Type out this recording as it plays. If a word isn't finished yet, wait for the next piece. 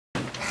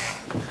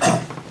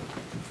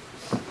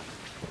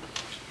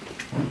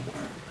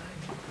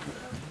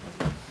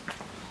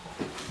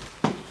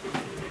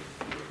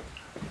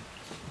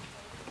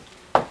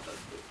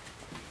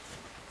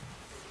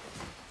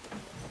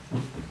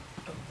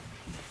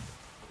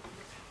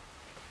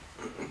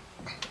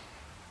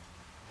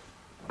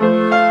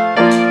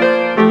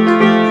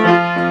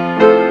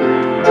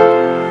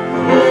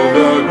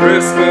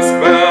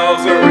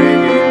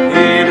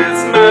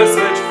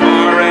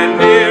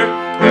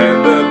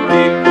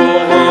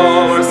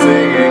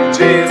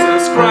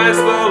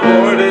Christ the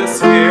Lord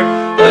is here.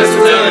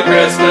 Listen to the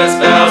Christmas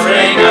bells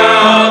ring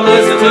out.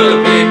 Listen to the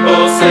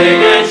people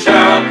sing and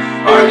shout.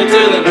 Hearken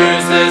to the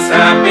news this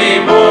happy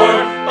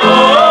morn.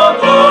 Oh,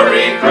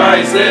 glory,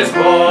 Christ is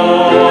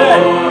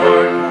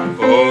born.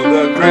 For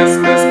the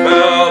Christmas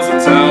bells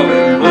are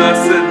telling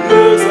blessed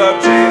news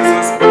of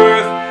Jesus'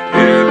 birth.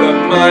 Hear the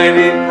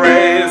mighty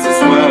praise is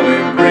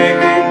swelling,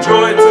 bringing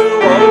joy to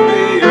all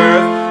the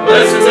earth.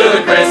 Listen to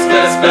the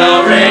Christmas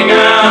bell ring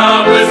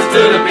out. Listen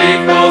to the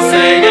people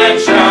sing and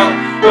shout.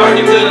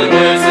 Hearken to the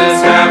news this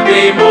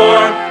happy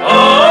morn.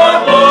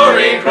 Oh,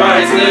 glory,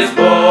 Christ is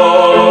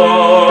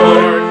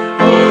born.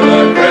 For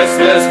the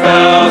Christmas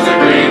bells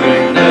are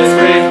ringing, this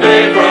brief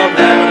day from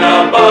heaven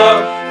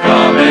above.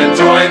 Come and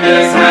join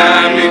this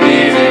happy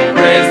meeting.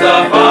 Praise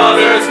the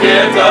Father's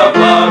gift of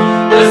love.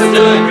 Listen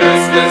to the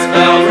Christmas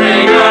bells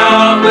ring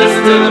out.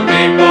 Listen to the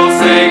people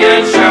sing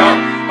and shout.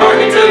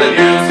 Hearken to the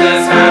news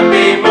this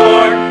happy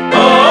morn.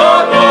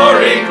 Oh,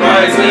 glory,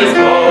 Christ is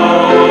born.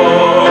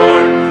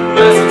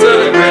 Listen to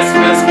the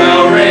Christmas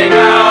bell ring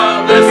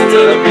out. Listen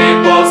to the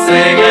people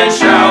sing and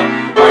shout.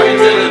 Hearken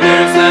to the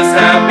news this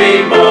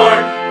happy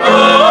morn.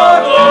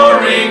 Oh,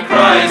 glory,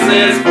 Christ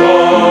is born.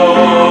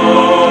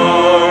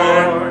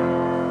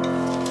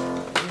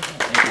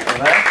 Thank you for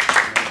that.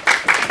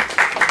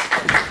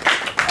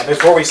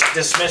 Before we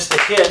dismiss the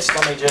kids,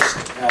 let me just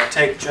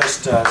take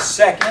just a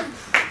second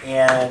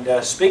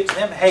and speak to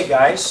them. Hey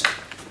guys,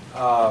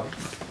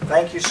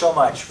 thank you so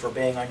much for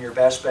being on your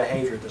best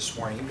behavior this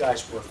morning. You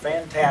guys were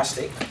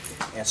fantastic.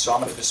 And so I'm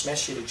going to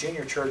dismiss you to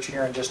junior church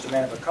here in just a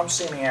minute, but come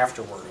see me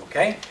afterward,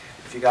 okay?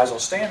 If you guys will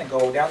stand and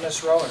go down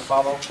this row and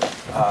follow, go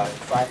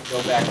back to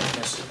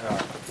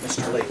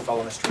Mr. Lee,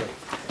 follow Mr. Lee.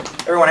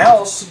 Everyone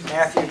else,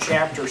 Matthew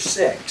chapter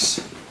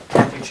 6.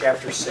 Matthew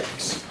chapter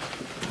 6.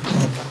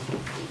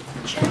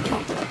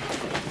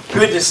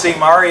 Good to see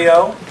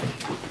Mario,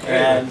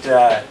 and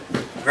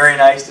very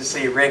nice to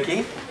see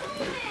Ricky.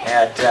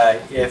 And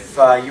if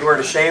you were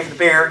to shave the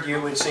beard,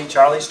 you would see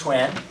Charlie's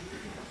twin.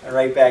 And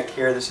right back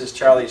here, this is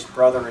Charlie's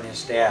brother and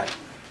his dad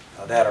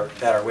that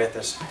are with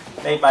us.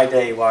 Made my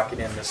day walking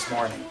in this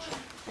morning.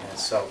 And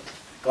so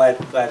glad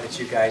that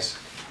you guys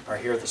are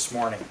here this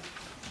morning.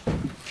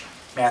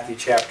 Matthew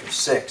chapter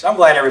 6. I'm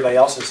glad everybody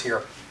else is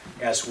here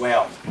as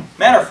well.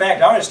 Matter of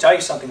fact, I want to tell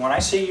you something. When I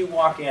see you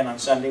walk in on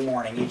Sunday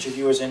morning, each of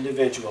you as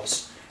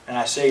individuals, and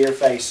I see your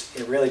face,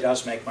 it really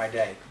does make my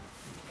day.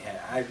 And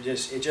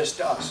it just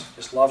does.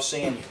 Just love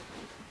seeing you.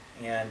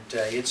 And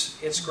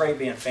it's great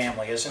being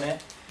family, isn't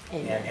it?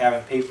 And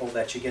having people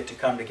that you get to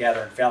come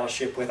together and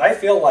fellowship with. I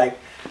feel like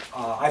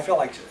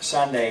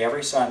Sunday,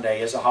 every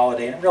Sunday, is a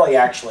holiday, and it really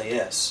actually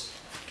is.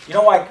 You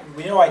know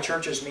why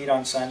churches meet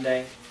on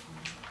Sunday?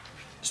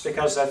 It's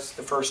because that's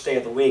the first day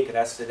of the week, and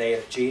that's the day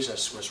that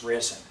Jesus was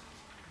risen.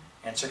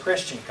 And it's a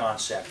Christian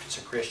concept. It's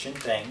a Christian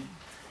thing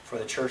for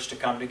the church to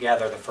come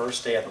together the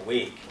first day of the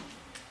week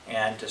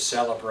and to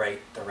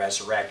celebrate the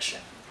resurrection.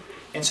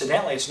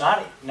 Incidentally, it's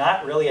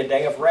not really a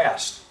day of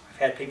rest. I've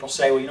had people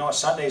say, well, you know what,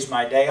 Sunday's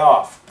my day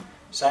off.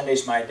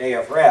 Sunday's my day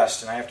of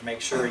rest, and I have to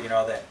make sure,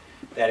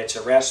 that it's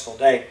a restful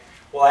day.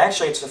 Well,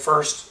 actually, it's the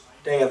first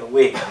day of the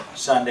week,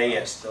 Sunday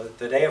is.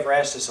 The day of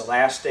rest is the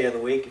last day of the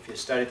week. If you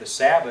study the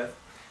Sabbath,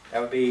 that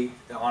would be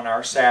on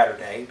our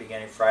Saturday,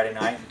 beginning Friday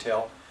night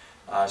until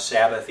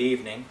Sabbath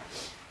evening.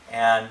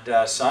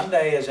 And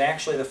Sunday is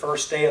actually the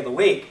first day of the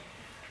week.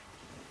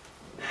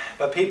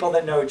 But people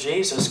that know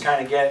Jesus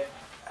kind of get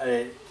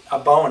a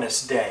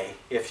bonus day,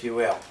 if you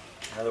will.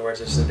 In other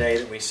words, it's the day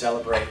that we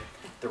celebrate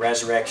the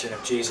resurrection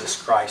of Jesus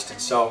Christ.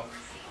 And so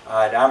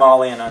I'm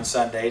all in on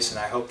Sundays, and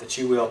I hope that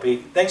you will be.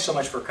 Thanks so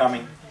much for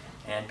coming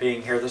and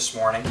being here this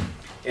morning.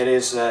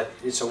 It's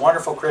a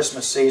wonderful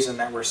Christmas season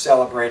that we're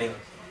celebrating.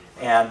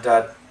 And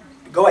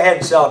go ahead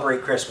and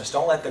celebrate Christmas.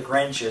 Don't let the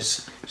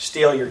Grinches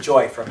steal your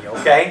joy from you,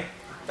 okay?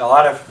 A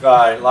lot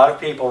of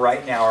people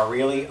right now are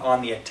really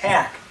on the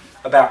attack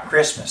about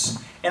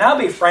Christmas. And I'll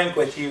be frank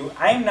with you,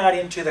 I'm not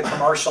into the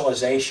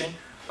commercialization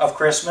of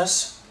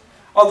Christmas.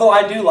 Although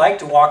I do like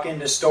to walk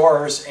into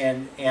stores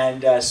and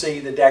see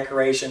the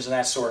decorations and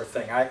that sort of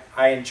thing.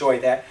 I enjoy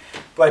that.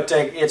 But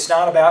it's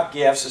not about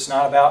gifts. It's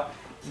not about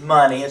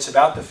money. It's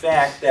about the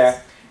fact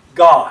that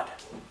God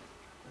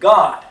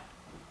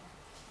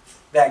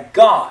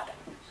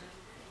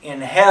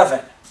in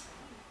heaven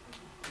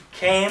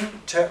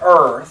came to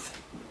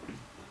earth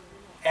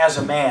as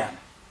a man.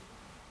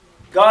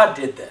 God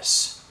did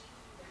this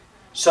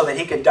so that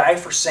He could die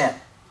for sin.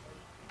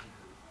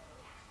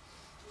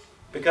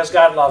 Because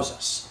God loves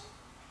us.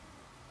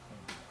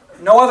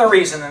 No other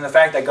reason than the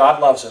fact that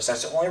God loves us.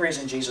 That's the only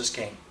reason Jesus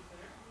came.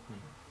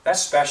 That's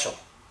special.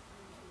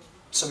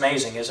 It's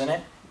amazing, isn't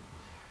it?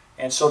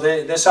 And so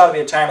this ought to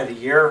be a time of the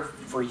year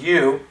for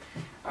you.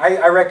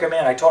 I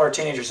recommend, I told our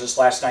teenagers this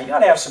last night, you ought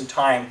to have some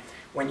time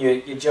when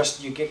you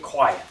get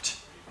quiet.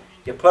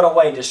 You put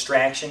away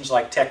distractions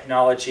like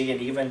technology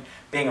and even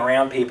being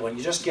around people, and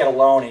you just get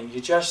alone and you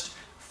just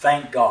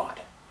thank God.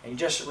 And you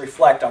just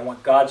reflect on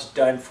what God's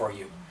done for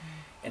you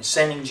in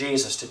sending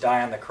Jesus to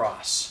die on the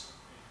cross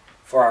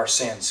for our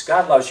sins.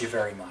 God loves you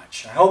very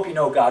much. I hope you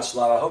know God's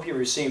love. I hope you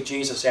receive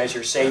Jesus as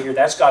your Savior.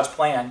 That's God's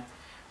plan.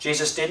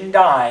 Jesus didn't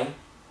die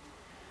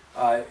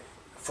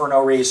for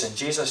no reason.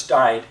 Jesus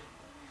died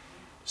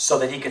so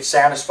that He could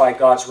satisfy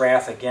God's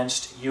wrath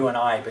against you and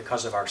I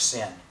because of our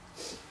sin.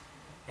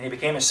 And He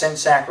became a sin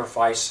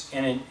sacrifice,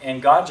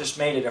 and God just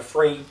made it a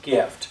free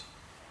gift,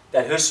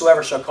 that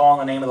whosoever shall call on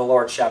the name of the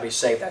Lord shall be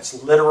saved.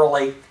 That's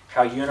literally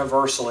how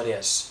universal it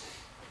is.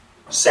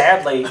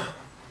 Sadly,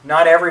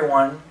 not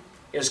everyone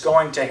is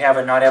going to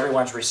heaven. Not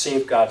everyone's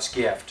received God's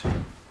gift,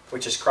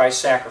 which is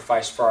Christ's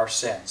sacrifice for our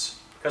sins.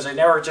 Because they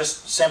never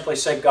just simply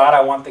say, God,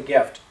 I want the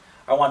gift.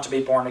 I want to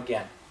be born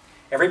again.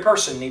 Every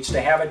person needs to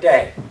have a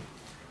day,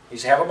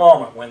 needs to have a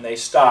moment when they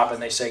stop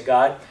and they say,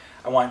 God,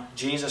 I want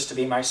Jesus to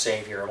be my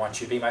Savior. I want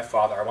you to be my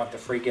Father. I want the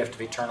free gift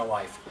of eternal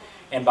life.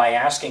 And by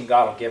asking,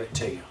 God will give it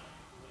to you.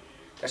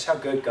 That's how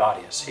good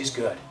God is. He's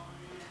good.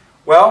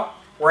 Well,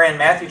 we're in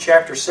Matthew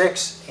chapter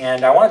 6,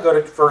 and I want to go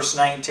to verse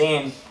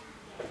 19.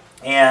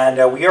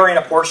 And we are in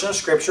a portion of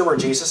Scripture where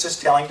Jesus is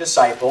telling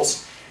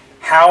disciples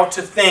how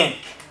to think.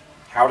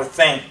 How to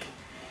think.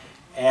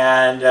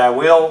 And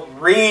we'll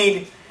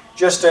read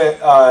just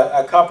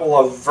a couple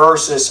of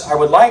verses. I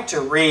would like to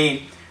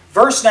read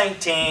verse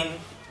 19,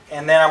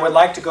 and then I would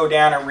like to go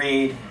down and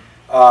read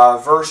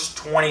verse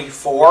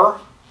 24,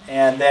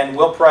 and then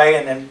we'll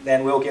pray, and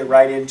then we'll get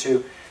right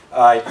into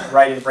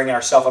bringing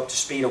ourselves up to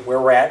speed of where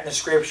we're at in the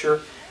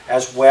Scripture,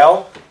 as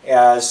well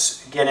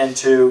as get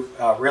into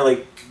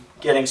really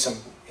getting some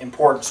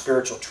important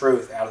spiritual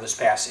truth out of this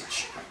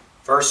passage.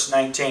 Verse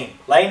 19,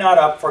 lay not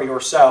up for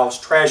yourselves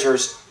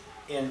treasures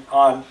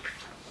upon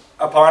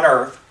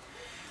earth,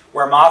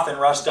 where moth and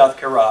rust doth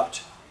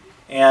corrupt,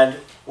 and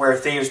where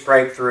thieves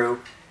break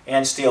through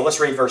and steal. Let's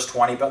read verse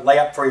 20. But lay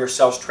up for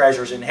yourselves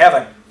treasures in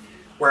heaven,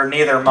 where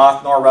neither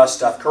moth nor rust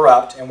doth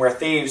corrupt, and where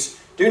thieves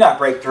do not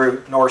break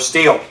through nor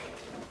steal.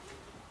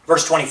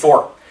 Verse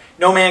 24.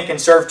 No man can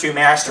serve two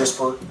masters,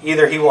 for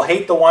either he will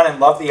hate the one and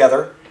love the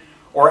other,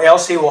 or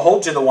else he will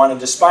hold to the one and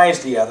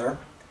despise the other.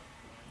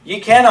 Ye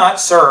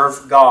cannot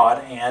serve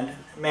God and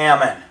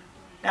mammon.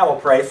 Now we'll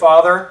pray.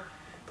 Father,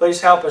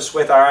 please help us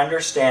with our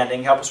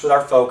understanding. Help us with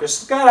our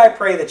focus. God, I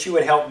pray that you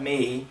would help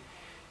me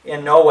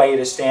in no way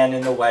to stand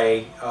in the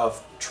way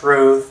of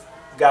truth.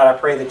 God, I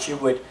pray that you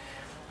would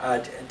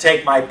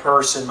take my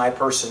person, my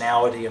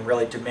personality, and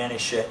really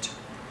diminish it,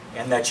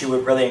 and that you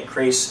would really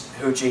increase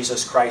who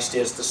Jesus Christ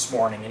is this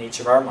morning in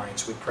each of our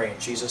minds. We pray in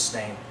Jesus'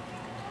 name.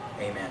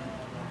 Amen.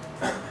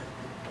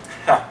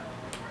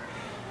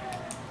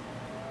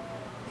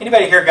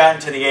 Anybody here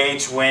gotten to the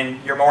age when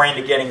you're more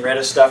into getting rid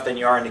of stuff than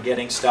you are into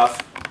getting stuff?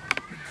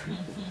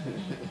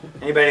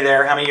 Anybody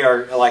there? How many of you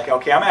are like,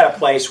 okay, I'm at a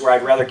place where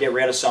I'd rather get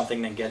rid of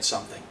something than get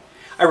something?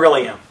 I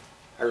really am.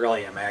 I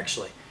really am,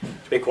 actually,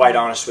 to be quite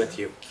honest with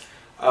you.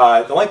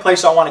 The only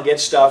place I want to get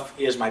stuff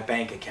is my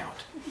bank account.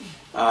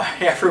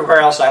 Everywhere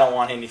else I don't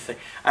want anything.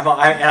 And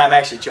I'm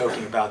actually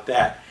joking about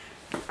that.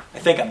 I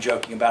think I'm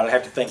joking about it. I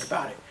have to think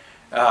about it.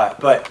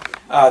 But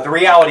the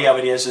reality of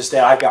it is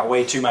that I've got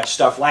way too much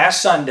stuff.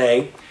 Last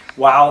Sunday,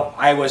 while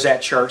I was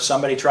at church,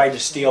 somebody tried to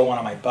steal one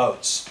of my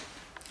boats.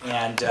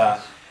 And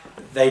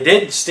they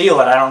didn't steal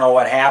it. I don't know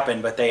what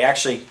happened, but they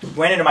actually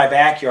went into my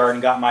backyard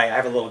and got I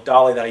have a little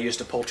dolly that I use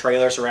to pull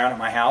trailers around at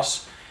my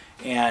house.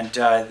 And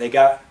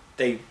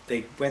they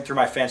went through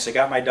my fence. They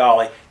got my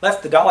dolly.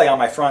 Left the dolly on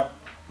my front,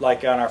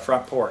 like on our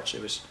front porch.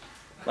 It was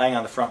laying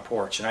on the front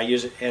porch. And I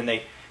use it, and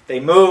they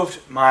moved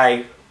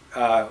my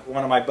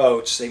one of my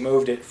boats. They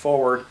moved it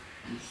forward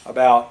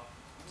about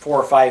 4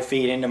 or 5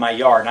 feet into my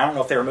yard. And I don't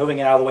know if they were moving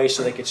it out of the way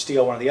so they could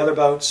steal one of the other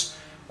boats,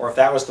 or if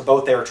that was the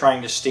boat they were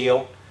trying to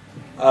steal.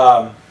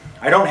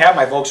 I don't have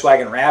my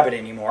Volkswagen Rabbit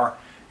anymore,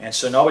 and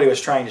so nobody was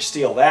trying to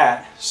steal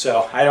that.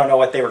 So I don't know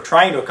what they were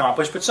trying to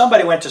accomplish, but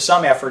somebody went to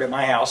some effort at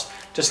my house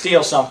to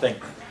steal something.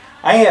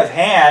 I have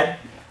had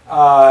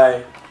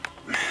I've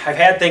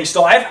had things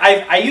stolen.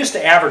 I used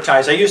to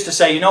advertise. I used to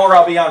say, you know where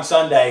I'll be on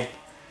Sunday.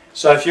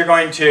 So if you're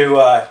going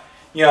to,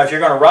 if you're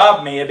going to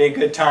rob me, it'd be a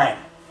good time,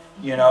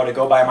 to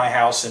go by my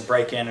house and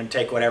break in and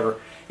take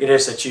whatever it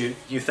is that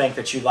you think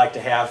that you'd like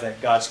to have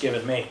that God's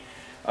given me.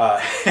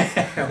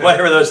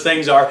 Whatever those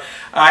things are.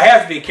 I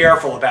have to be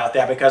careful about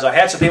that, because I've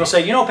had some people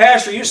say,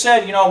 Pastor, you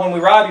said, when we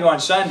rob you on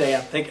Sunday.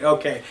 I'm thinking,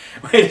 okay,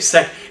 wait a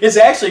second. It's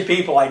actually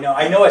people I know.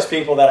 I know it's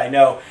people that I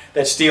know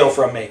that steal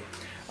from me.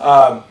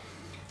 I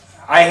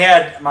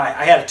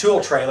had a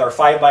tool trailer, a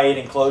 5x8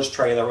 enclosed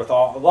trailer with a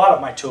lot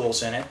of my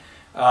tools in it.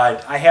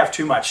 I have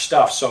too much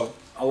stuff, so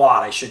a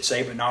lot, I should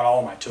say, but not all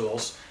of my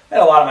tools. I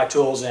had a lot of my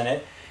tools in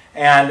it.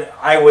 And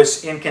I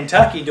was in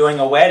Kentucky doing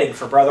a wedding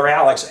for Brother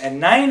Alex. At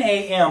 9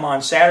 a.m.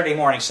 on Saturday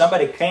morning,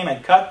 somebody came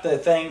and cut the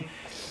thing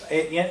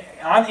in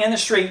the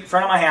street in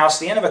front of my house,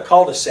 the end of a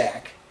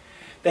cul-de-sac.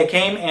 They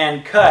came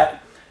and cut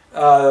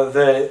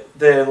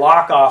the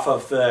lock off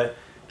of the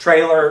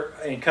trailer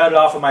and cut it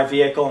off of my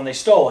vehicle, and they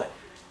stole it.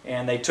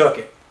 And they took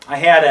it. I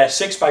had a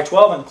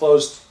 6x12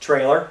 enclosed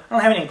trailer. I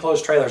don't have any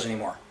enclosed trailers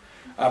anymore.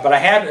 But I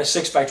had a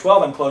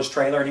 6x12 enclosed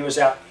trailer, and he was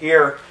out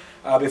here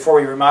before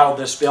we remodeled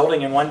this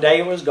building, and one day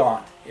it was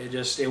gone.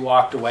 It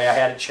walked away. I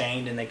had it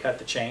chained, and they cut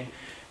the chain,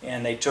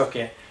 and they took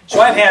it. So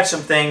I've had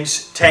some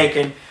things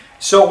taken.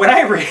 So when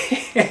I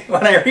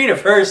read a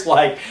verse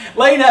like,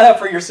 "Lay not up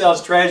for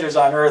yourselves treasures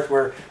on earth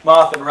where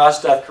moth and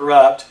rust doth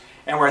corrupt,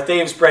 and where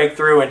thieves break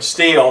through and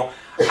steal,"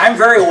 I'm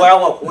very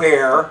well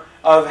aware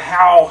of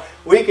how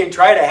we can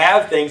try to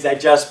have things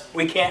that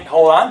we can't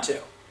hold on to.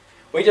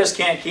 We just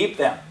can't keep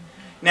them.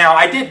 Now,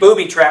 I did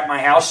booby trap my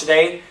house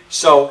today,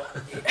 so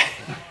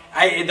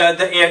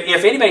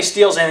if anybody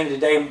steals anything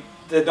today,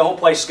 the whole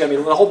place is going to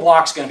be, the whole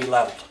block's going to be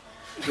leveled.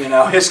 You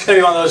know, it's going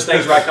to be one of those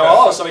things where I go,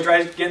 "Oh, somebody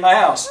tried to get in my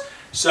house."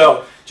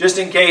 So, just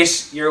in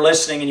case you're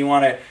listening and you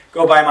want to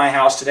go by my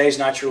house, today's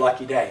not your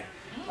lucky day.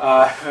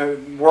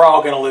 We're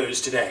all going to lose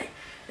today.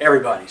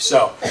 Everybody.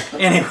 So,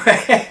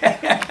 anyway,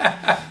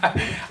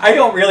 I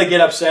don't really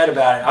get upset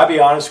about it. I'll be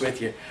honest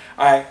with you.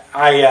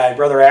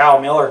 Brother Al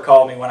Miller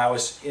called me when I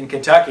was in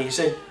Kentucky.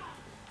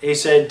 He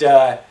said,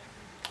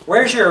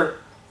 where's your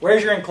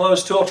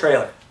enclosed tool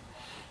trailer?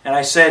 And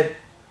I said,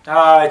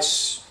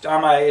 it's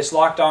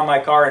locked on my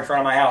car in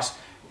front of my house.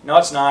 "No,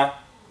 it's not."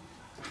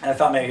 And I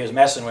thought maybe he was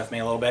messing with me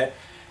a little bit.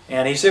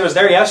 And he said, "It was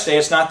there yesterday.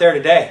 It's not there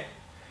today."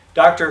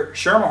 Dr.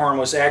 Schermerhorn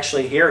was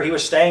actually here. He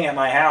was staying at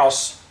my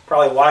house.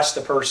 Probably watched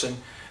the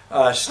person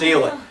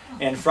steal it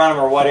in front of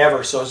him or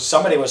whatever. So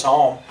somebody was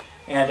home.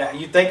 And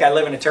you'd think I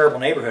live in a terrible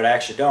neighborhood. I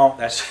actually don't.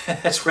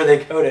 That's where they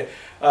go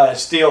to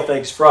steal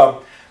things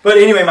from. But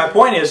anyway, my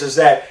point is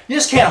that you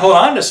just can't hold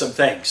on to some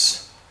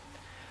things.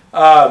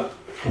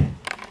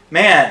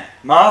 Man,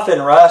 moth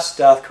and rust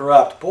doth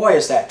corrupt. Boy,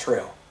 is that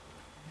true.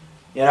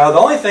 You know, the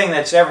only thing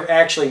that's ever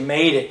actually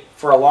made it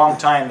for a long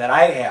time that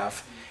I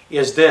have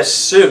is this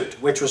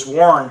suit, which was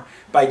worn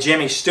by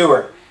Jimmy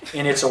Stewart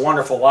in It's a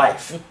Wonderful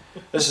Life.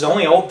 This is the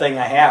only old thing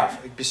I have,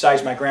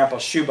 besides my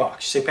grandpa's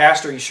shoebox. You say,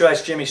 "Pastor, you sure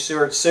that's Jimmy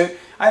Stewart's suit?"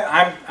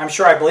 I'm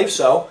sure I believe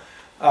so.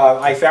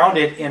 I found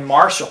it in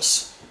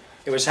Marshall's.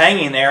 It was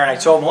hanging there, and I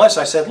told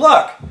Melissa, I said,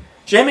 "Look,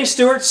 Jimmy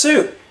Stewart's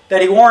suit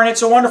that he wore in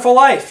It's a Wonderful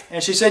Life."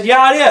 And she said,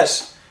 "Yeah, it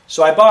is."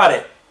 So I bought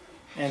it.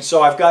 And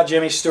so I've got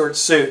Jimmy Stewart's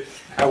suit.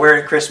 I wear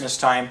it at Christmas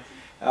time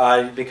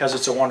because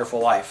It's a Wonderful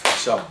Life.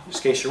 So,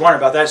 just in case you're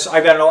wondering about that, so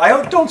I've got to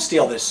know, don't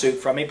steal this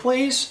suit from me,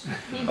 please.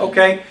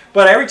 Okay?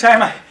 But every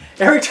time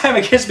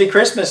it gets to be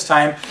Christmas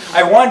time,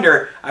 I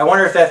wonder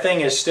if that thing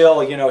is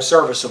still,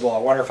 serviceable. I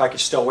wonder if I could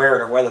still wear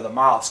it or whether the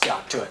moths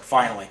got to it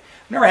finally.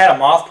 I've never had a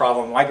moth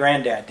problem. My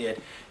granddad did.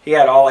 He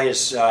had all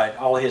his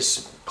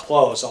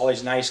clothes, all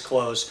his nice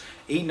clothes,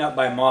 eaten up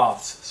by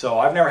moths. So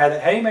I've never had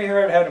that. Have anybody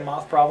here had a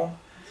moth problem?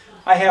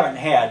 I haven't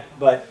had,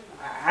 but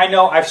I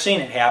know I've seen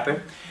it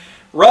happen.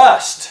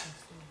 Rust.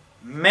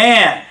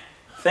 Man,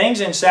 things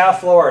in South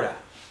Florida.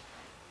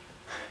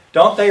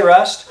 Don't they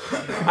rust?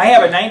 I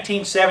have a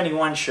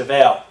 1971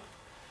 Chevelle.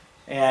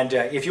 And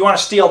if you want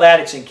to steal that,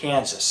 it's in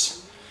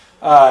Kansas.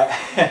 I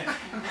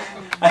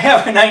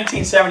have a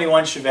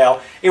 1971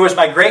 Chevelle. It was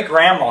my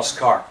great-grandma's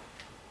car.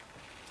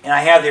 And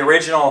I have the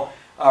original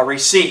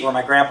receipt where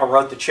my grandpa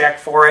wrote the check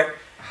for it.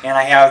 And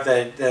I have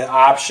the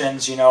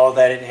options,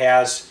 that it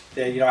has.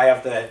 I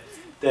have the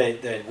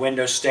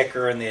window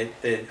sticker and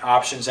the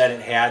options that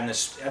it had. And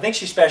I think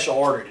she special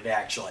ordered it,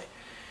 actually.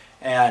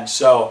 And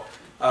so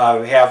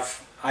I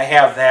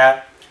have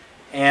that.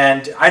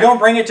 And I don't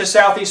bring it to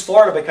Southeast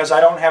Florida because I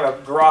don't have a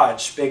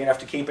garage big enough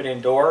to keep it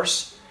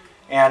indoors.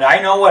 And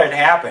I know what had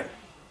happened.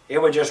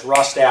 It would just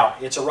rust out.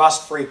 It's a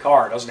rust-free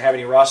car. It doesn't have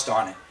any rust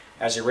on it.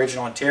 It has the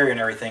original interior and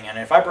everything. And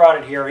if I brought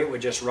it here, it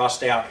would just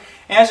rust out.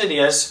 As it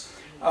is,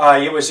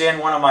 it was in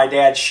one of my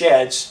dad's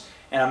sheds,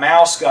 and a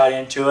mouse got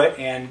into it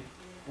and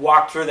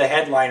walked through the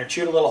headliner,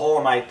 chewed a little hole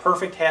in my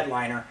perfect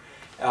headliner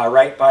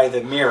right by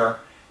the mirror,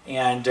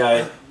 and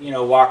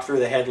walked through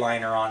the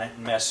headliner on it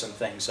and messed some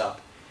things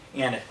up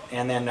in it.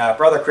 And then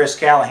Brother Chris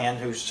Callahan,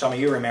 who some of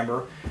you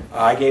remember,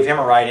 I gave him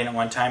a ride in it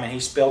one time, and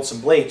he spilled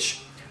some bleach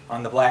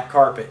on the black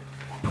carpet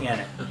in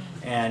it.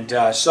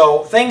 And so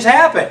things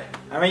happen.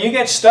 I mean, you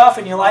get stuff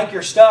and you like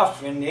your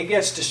stuff, and it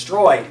gets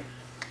destroyed.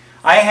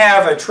 I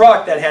have a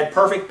truck that had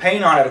perfect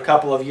paint on it a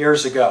couple of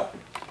years ago,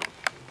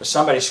 but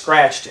somebody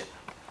scratched it.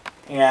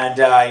 And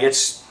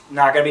it's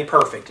not going to be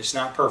perfect. It's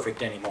not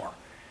perfect anymore.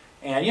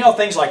 And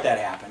things like that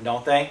happen,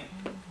 don't they?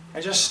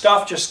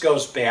 Stuff just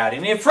goes bad,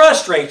 and it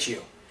frustrates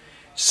you.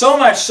 So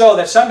much so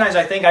that sometimes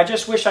I think I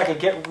just wish I could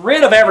get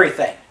rid of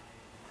everything.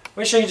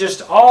 Wish it could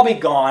just all be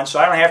gone so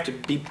I don't have to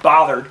be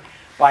bothered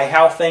by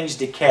how things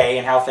decay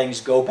and how things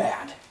go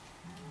bad.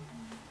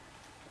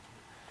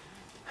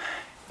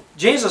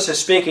 Jesus is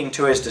speaking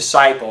to his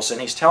disciples, and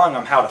he's telling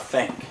them how to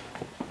think.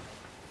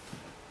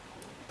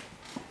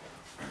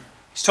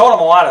 He's told them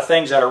a lot of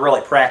things that are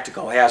really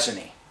practical, hasn't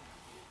he?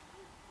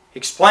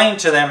 Explained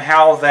to them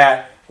how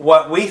that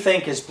what we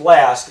think is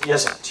blessed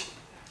isn't.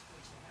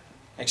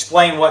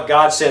 Explain what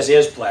God says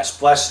is blessed.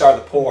 Blessed are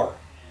the poor.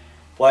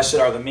 Blessed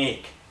are the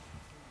meek.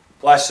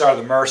 Blessed are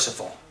the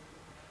merciful.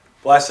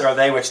 Blessed are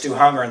they which do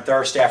hunger and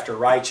thirst after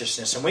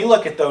righteousness. And we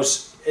look at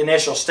those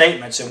initial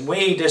statements and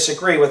we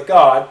disagree with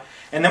God.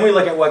 And then we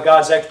look at what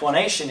God's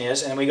explanation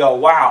is and we go,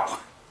 wow.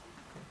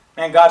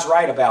 Man, God's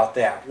right about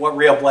that, what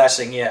real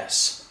blessing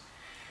is.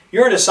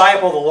 You're a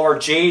disciple of the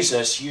Lord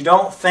Jesus. You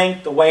don't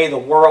think the way the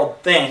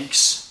world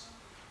thinks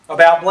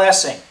about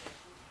blessing.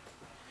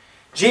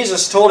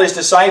 Jesus told His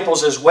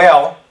disciples as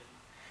well.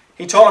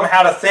 He told them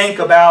how to think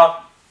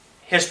about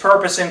His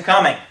purpose in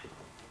coming.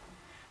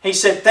 He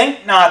said,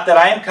 "Think not that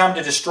I am come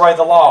to destroy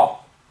the law."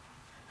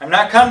 I'm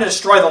not come to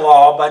destroy the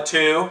law, but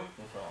to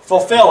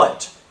fulfill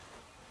it.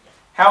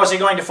 How is He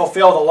going to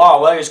fulfill the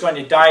law? Well, He's going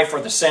to die for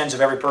the sins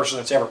of every person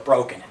that's ever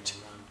broken it.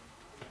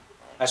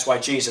 That's why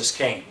Jesus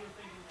came.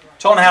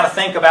 Told them how to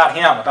think about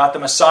Him, about the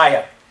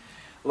Messiah.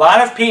 A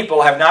lot of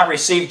people have not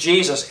received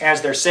Jesus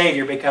as their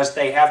Savior because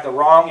they have the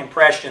wrong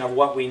impression of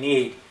what we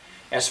need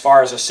as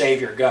far as a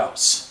Savior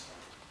goes.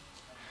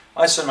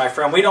 Listen, my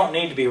friend, we don't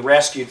need to be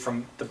rescued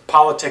from the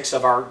politics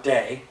of our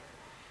day.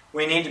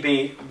 We need to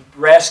be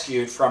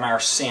rescued from our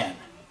sin.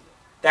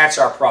 That's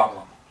our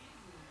problem.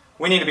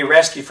 We need to be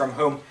rescued from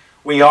whom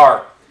we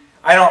are.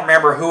 I don't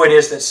remember who it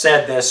is that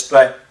said this,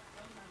 but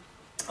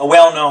a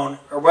well-known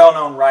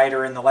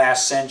writer in the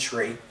last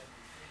century,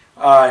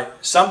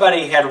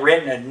 somebody had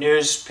written a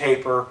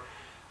newspaper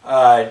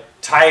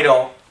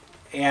title,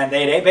 and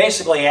they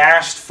basically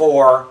asked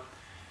for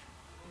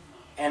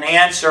an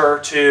answer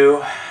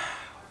to,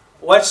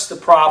 what's the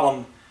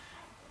problem?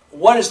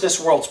 What is this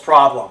world's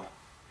problem?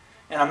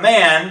 And a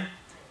man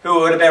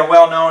who would have been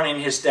well-known in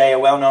his day, a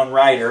well-known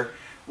writer,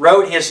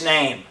 wrote his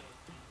name,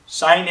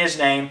 signed his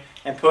name,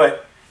 and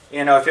put,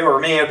 if it were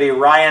me, it would be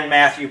Ryan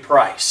Matthew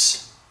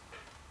Price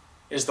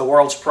is the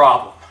world's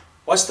problem.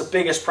 What's the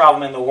biggest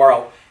problem in the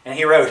world? And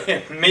he wrote,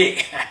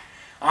 me.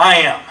 I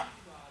am.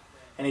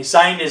 And he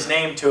signed his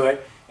name to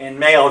it and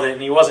mailed it,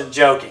 and he wasn't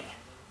joking.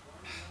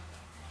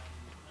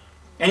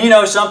 And you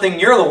know something?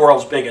 You're the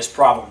world's biggest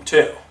problem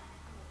too.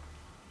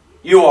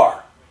 You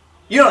are.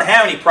 You don't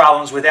have any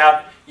problems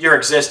without your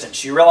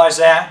existence. You realize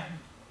that?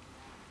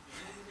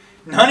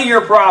 None of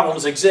your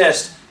problems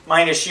exist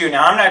minus you.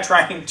 Now, I'm not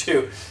trying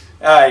to,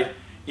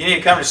 you need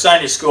to come to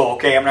Sunday school,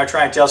 okay? I'm not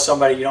trying to tell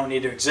somebody you don't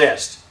need to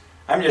exist.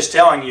 I'm just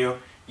telling you,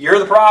 you're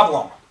the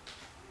problem.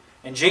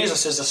 And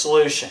Jesus is the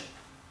solution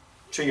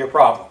to your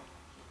problem.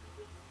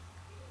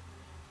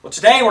 Well,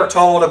 today we're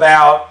told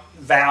about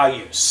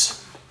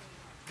values.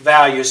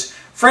 Values.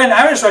 Friend,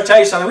 I just want to tell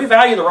you something. We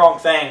value the wrong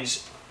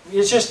things.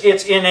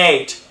 It's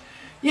innate.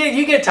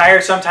 You get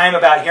tired sometime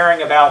about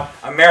hearing about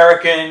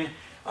American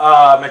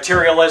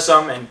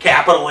materialism and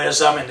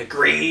capitalism and the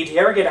greed. You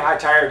ever get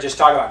tired of just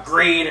talking about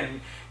greed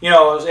and,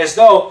 as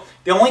though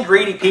the only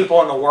greedy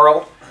people in the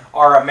world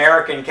are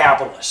American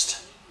capitalists.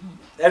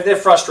 That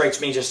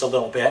frustrates me just a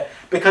little bit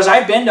because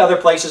I've been to other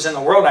places in the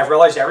world and I've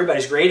realized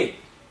everybody's greedy.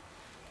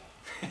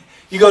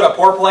 You go to a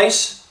poor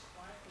place,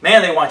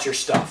 man, they want your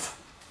stuff.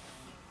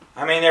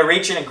 I mean, they're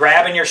reaching and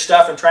grabbing your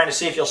stuff and trying to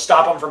see if you'll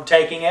stop them from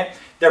taking it.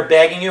 They're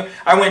begging you.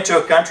 I went to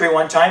a country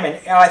one time, and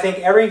I think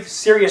every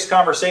serious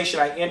conversation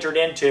I entered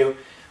into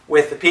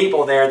with the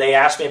people there, they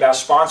asked me about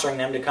sponsoring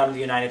them to come to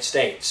the United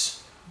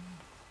States.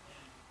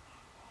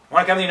 I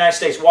want to come to the United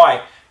States.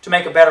 Why? To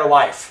make a better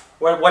life.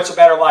 What's a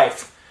better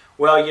life?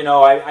 Well,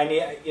 I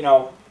need,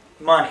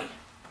 money.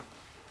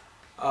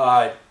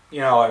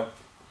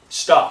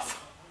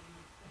 Stuff.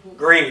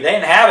 Greed. They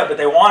didn't have it, but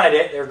they wanted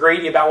it. They're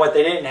greedy about what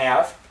they didn't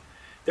have.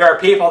 There are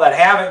people that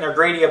have it and they're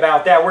greedy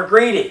about that. We're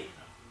greedy.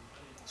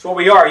 That's what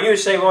we are. You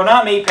say, well,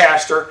 not me,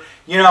 Pastor.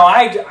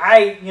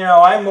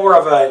 I'm more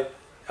of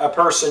a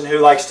person who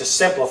likes to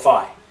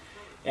simplify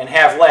and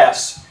have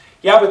less.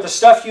 Yeah, but the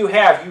stuff you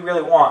have, you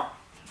really want.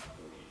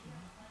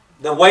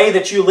 The way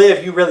that you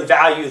live, you really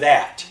value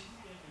that.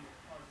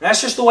 And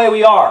that's just the way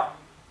we are.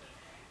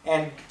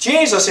 And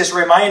Jesus is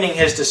reminding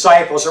His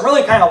disciples and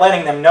really kind of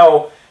letting them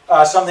know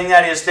something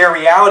that is their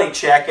reality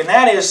check, and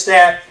that is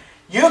that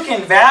you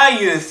can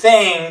value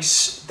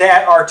things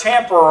that are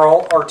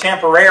temporal or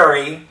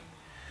temporary,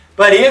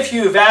 but if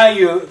you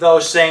value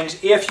those things,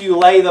 if you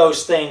lay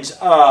those things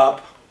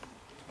up,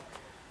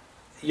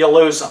 you'll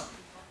lose them.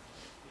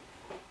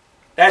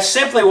 That's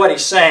simply what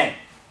He's saying.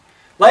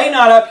 Lay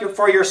not up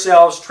for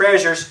yourselves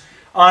treasures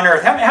on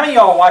earth. How many of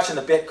y'all are watching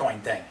the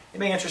Bitcoin thing?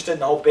 Anybody interested in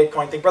the whole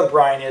Bitcoin thing? Brother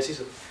Brian is.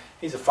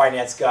 He's a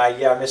finance guy.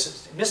 Yeah,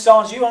 Mrs.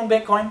 Stallings, you own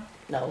Bitcoin?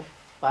 No,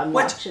 I'm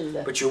watching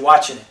the... But you're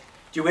watching it.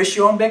 Do you wish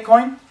you owned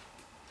Bitcoin?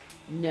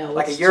 No,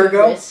 like it's a year too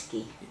ago?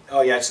 risky.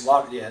 Oh yeah, it's a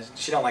lot. Yeah,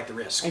 she don't like the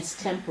risk.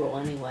 It's temporal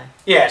anyway.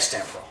 Yeah, it's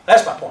temporal.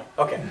 That's my point.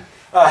 Okay.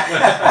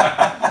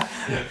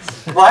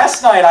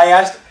 Last night I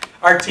asked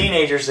our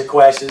teenagers the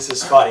question. This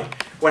is funny.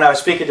 When I was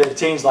speaking to the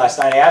teens last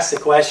night, I asked the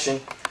question,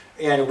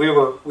 and we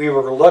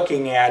were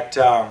looking at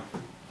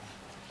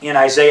in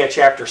Isaiah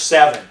chapter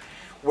 7,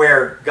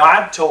 where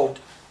God told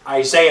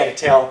Isaiah to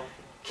tell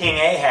King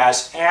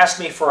Ahaz, "Ask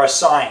me for a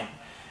sign,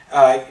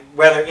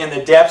 whether in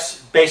the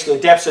depths, basically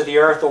the depths of the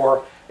earth,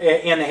 or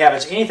in the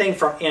heavens, anything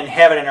from in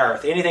heaven and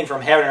earth, anything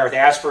from heaven and earth.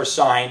 Ask for a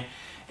sign,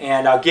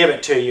 and I'll give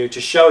it to you to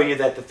show you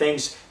that the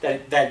things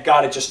that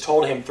God had just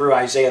told him through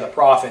Isaiah the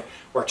prophet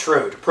were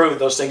true, to prove that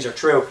those things are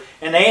true."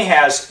 And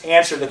Ahaz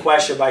answered the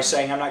question by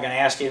saying, "I'm not going to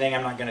ask anything.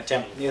 I'm not going to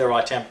tempt, neither will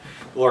I tempt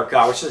the Lord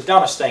God," which is the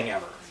dumbest thing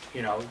ever.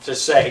 you know, to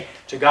say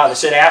to God. They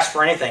said, ask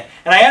for anything.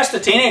 And I asked the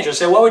teenagers,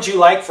 I said, what would you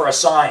like for a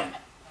sign?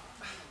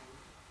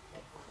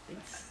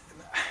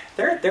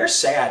 They're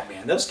sad,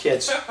 man. Those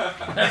kids.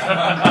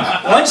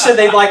 One said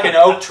they'd like an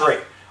oak tree.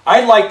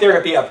 I'd like there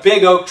to be a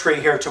big oak tree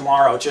here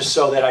tomorrow, just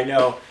so that I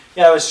know.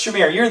 Yeah, it was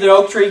Shamir. You're the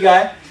oak tree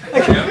guy?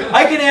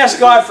 I can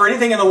ask God for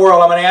anything in the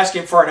world. I'm going to ask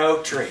Him for an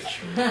oak tree.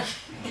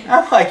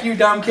 I'm like, you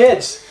dumb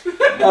kids.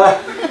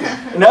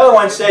 Another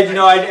one said, you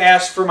know, I'd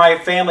ask for my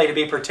family to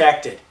be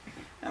protected.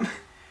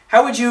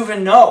 How would you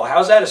even know?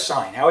 How's that a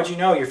sign? How would you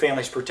know your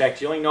family's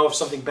protected? You only know if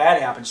something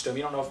bad happens to them.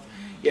 You don't know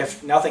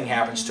if nothing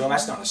happens to them.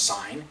 That's not a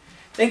sign.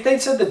 They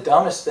said the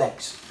dumbest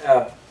things.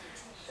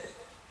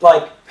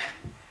 Like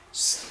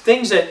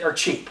things that are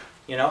cheap,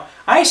 you know.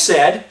 I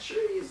said,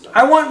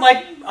 I want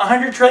like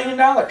 $100 trillion.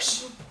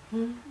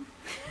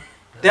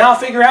 Then I'll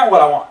figure out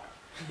what I want,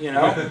 you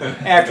know,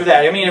 after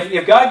that. I mean,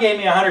 if God gave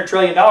me $100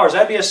 trillion,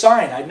 that'd be a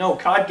sign. I'd know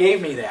God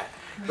gave me that,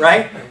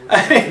 right?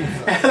 I mean,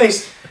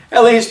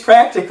 at least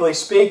practically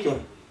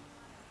speaking.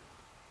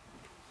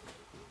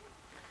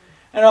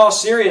 In all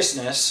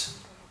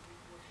seriousness,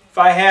 if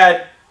I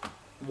had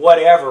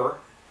whatever,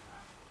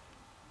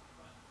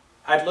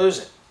 I'd lose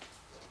it.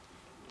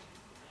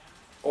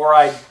 Or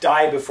I'd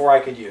die before I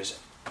could use it.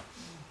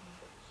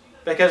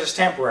 Because it's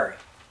temporary.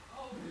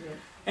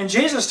 And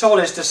Jesus told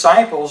His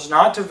disciples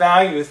not to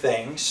value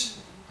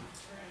things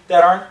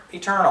that aren't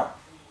eternal.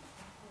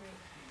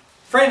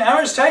 Friend, I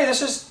want to tell you,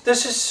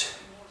 this is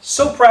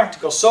so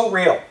practical, so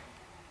real.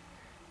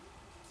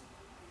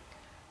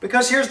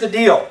 Because here's the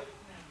deal.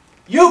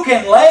 You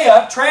can lay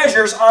up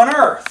treasures on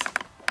earth.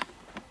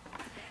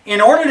 In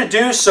order to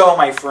do so,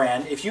 my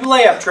friend, if you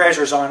lay up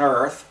treasures on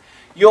earth,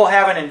 you'll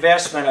have an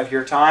investment of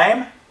your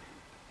time.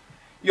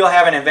 You'll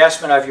have an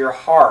investment of your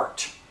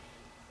heart.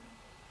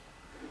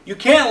 You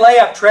can't lay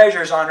up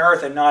treasures on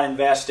earth and not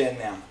invest in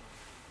them.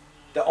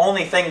 The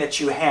only thing that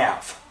you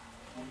have,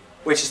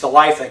 which is the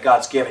life that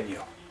God's given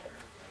you.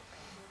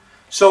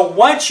 So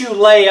what you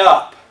lay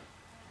up,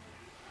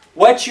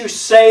 what you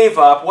save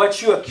up,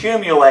 what you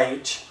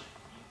accumulate,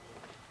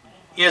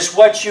 is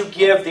what you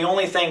give the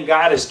only thing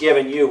God has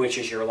given you, which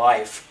is your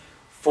life,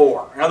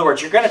 for. In other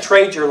words, you're going to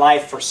trade your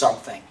life for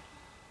something.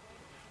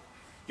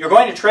 You're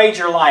going to trade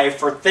your life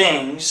for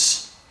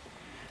things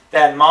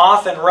that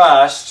moth and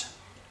rust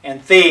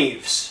and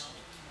thieves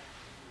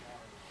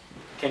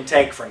can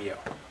take from you.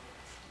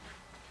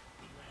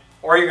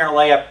 Or you're going to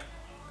lay up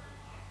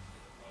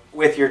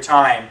with your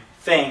time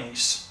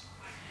things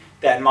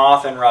that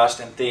moth and rust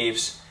and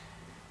thieves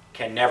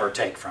can never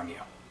take from you.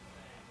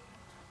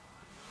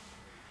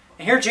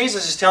 And here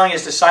Jesus is telling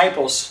His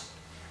disciples,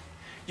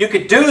 you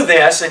could do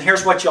this and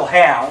here's what you'll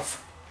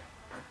have.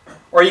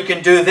 Or you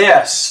can do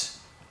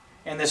this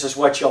and this is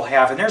what you'll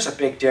have. And there's a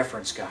big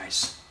difference,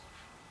 guys.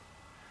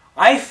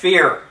 I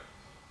fear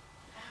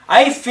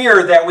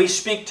that we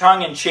speak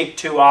tongue-in-cheek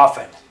too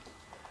often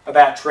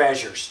about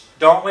treasures,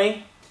 don't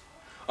we?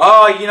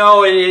 Oh, you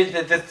know, it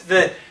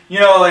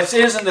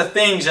isn't the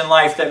things in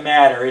life that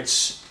matter.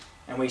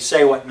 And we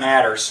say what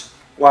matters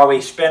while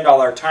we spend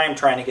all our time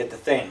trying to get the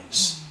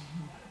things.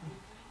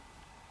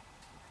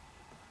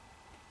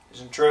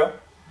 Isn't it true? I'm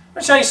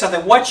going to tell you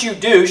something. What you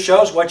do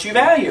shows what you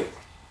value.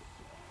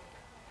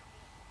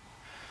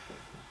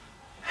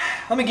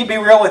 Let me be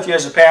real with you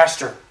as a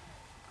pastor.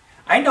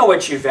 I know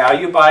what you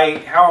value by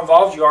how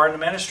involved you are in the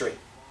ministry.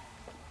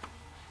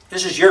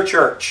 This is your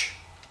church.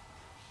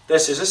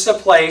 This is a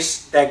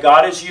place that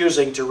God is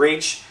using to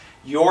reach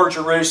your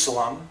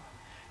Jerusalem.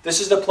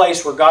 This is the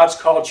place where God's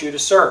called you to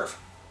serve.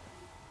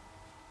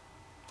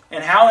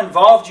 And how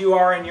involved you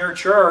are in your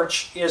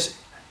church is,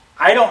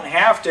 I don't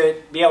have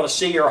to be able to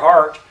see your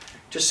heart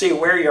to see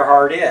where your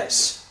heart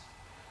is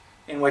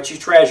in what you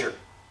treasure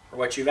or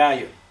what you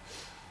value.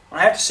 I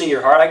don't have to see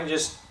your heart. I can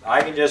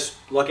just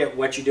look at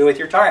what you do with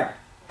your time.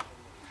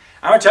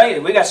 I'm going to tell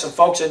you, we got some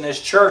folks in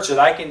this church that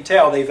I can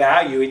tell they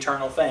value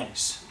eternal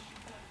things.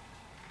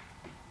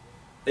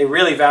 They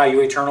really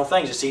value eternal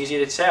things. It's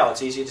easy to tell.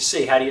 It's easy to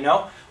see. How do you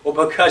know?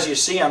 Well, because you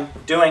see them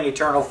doing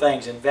eternal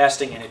things,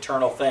 investing in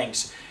eternal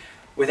things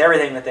with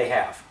everything that they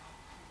have.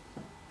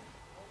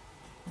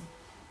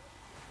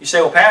 You say,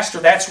 well, Pastor,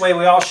 that's the way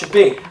we all should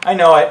be. I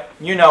know it.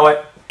 You know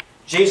it.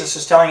 Jesus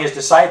is telling His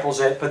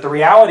disciples it. But the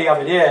reality of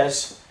it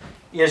is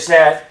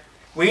that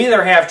we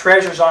either have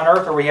treasures on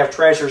earth or we have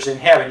treasures in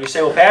heaven. You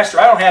say, well, Pastor,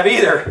 I don't have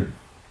either.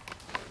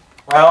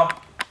 Well,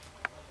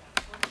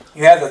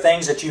 you have the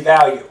things that you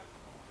value,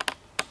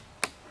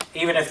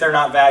 even if they're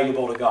not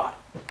valuable to God.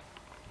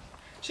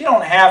 So you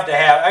don't have to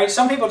have...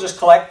 some people just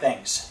collect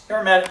things. You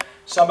ever met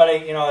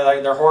somebody, you know,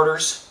 like they're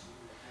hoarders?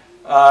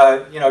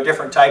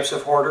 Different types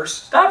of hoarders.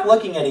 Stop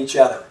looking at each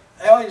other.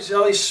 They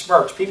always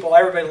smirks.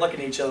 Everybody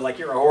looking at each other like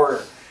you're a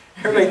hoarder.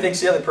 Everybody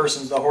thinks the other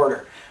person's the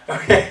hoarder.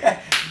 Okay?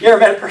 You ever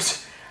met a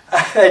person...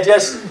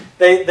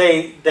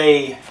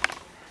 they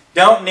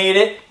don't need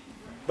it,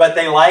 but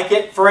they like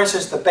it. For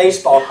instance, the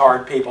baseball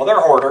card people,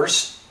 they're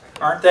hoarders,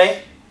 aren't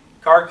they?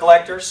 Card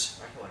collectors.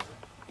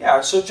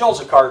 Yeah, so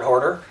Joel's a card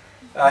hoarder.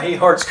 He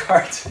hoards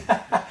cards.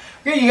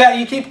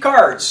 You keep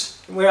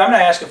cards. Well, I'm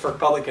not asking for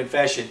public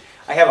confession.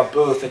 I have a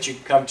booth that you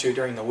can come to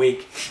during the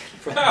week.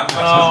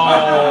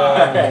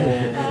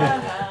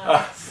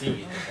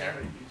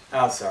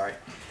 I'm sorry.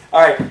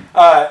 All right.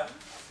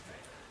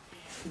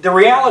 The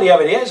reality of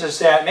it is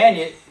that,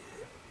 man,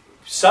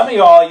 some of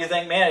y'all, you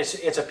think, man,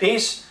 it's a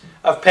piece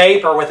of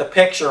paper with a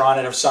picture on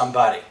it of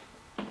somebody.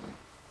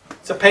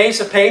 It's a piece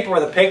of paper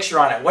with a picture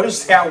on it. What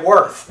is that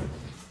worth?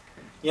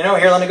 You know,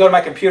 here, let me go to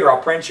my computer.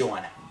 I'll print you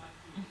one.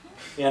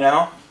 You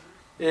know?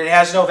 It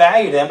has no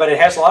value to them, but it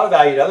has a lot of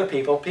value to other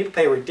people. People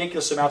pay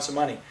ridiculous amounts of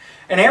money.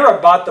 An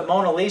Arab bought the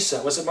Mona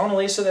Lisa. Was it Mona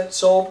Lisa that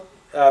sold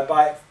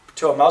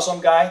to a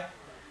Muslim guy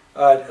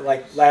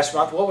like last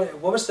month?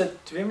 What was the,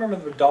 do you remember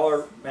the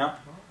dollar amount?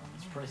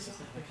 It's pretty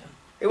significant.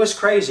 It was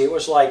crazy. It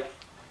was like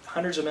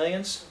hundreds of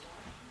millions,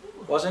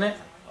 wasn't it?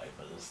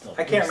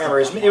 I can't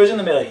remember. It was in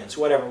the millions,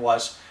 whatever it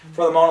was,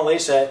 for the Mona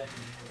Lisa.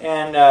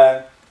 And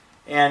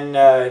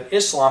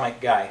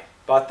Islamic guy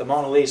bought the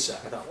Mona Lisa.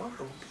 I thought,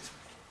 what?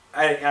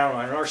 I don't know.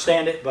 I don't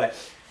understand it, but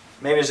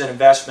maybe it's an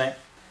investment.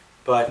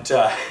 But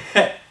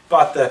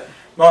bought the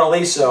Mona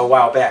Lisa a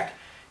while back.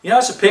 You know,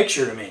 it's a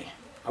picture to me.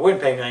 I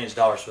wouldn't pay millions of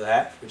dollars for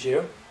that, would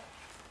you?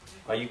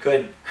 Well, you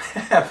couldn't.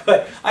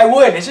 But I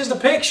would. It's just a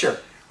picture,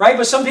 right?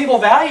 But some people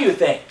value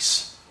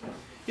things.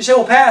 You say,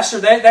 well, Pastor,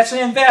 that's an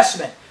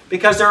investment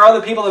because there are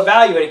other people that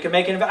value it. It can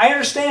make an investment. I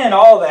understand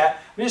all of that.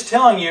 I'm just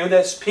telling you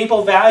that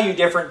people value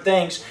different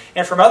things,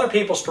 and from other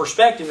people's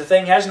perspective, the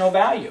thing has no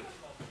value.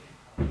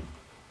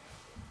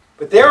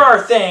 But there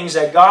are things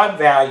that God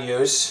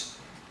values,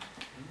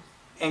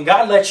 and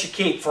God lets you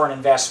keep for an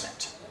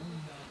investment.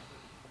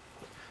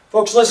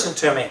 Folks, listen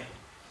to me.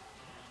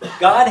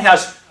 God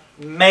has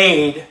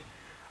made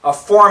a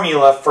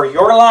formula for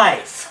your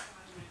life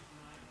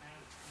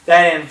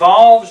that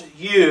involves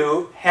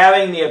you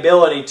having the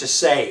ability to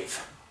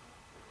save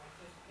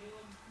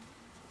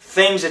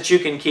things that you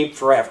can keep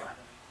forever.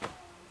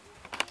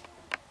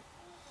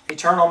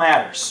 Eternal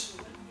matters.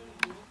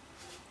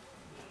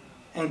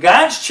 And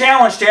God's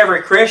challenge to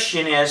every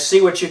Christian is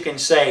see what you can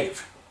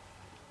save.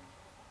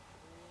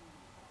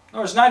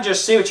 No, it's not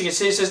just see what you can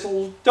save. He says,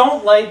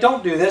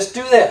 don't do this,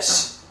 do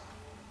this.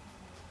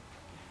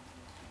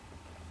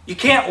 You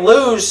can't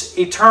lose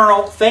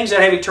eternal things that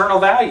have eternal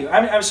value.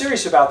 I'm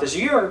serious about this.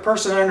 You're a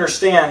person that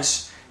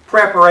understands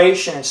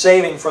preparation and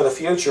saving for the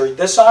future.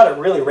 This ought to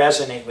really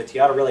resonate with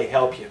you. Ought to really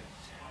help you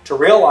to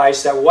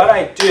realize that what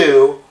I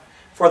do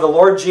for the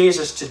Lord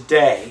Jesus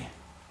today,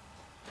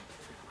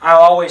 I'll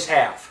always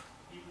have.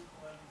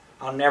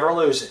 I'll never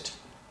lose it.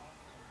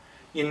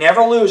 You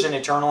never lose an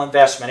eternal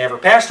investment ever.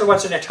 Pastor,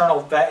 what's an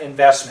eternal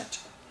investment?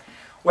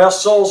 Well,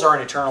 souls are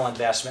an eternal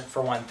investment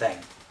for one thing.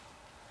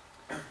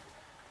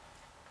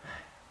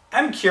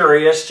 I'm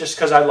curious just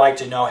because I'd like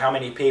to know how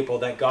many people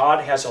that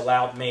God has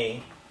allowed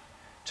me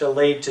to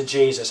lead to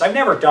Jesus. I've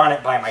never done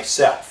it by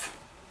myself.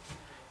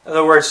 In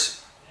other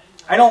words,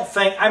 I don't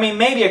think,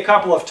 maybe a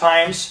couple of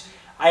times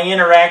I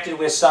interacted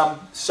with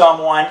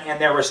someone and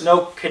there was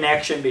no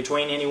connection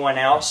between anyone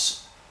else.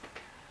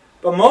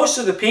 But most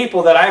of the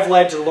people that I've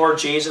led to the Lord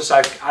Jesus,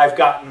 I've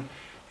gotten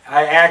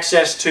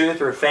access to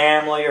through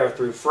family or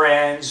through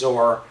friends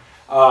or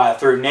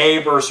through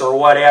neighbors or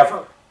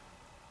whatever.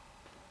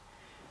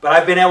 But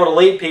I've been able to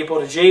lead people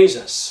to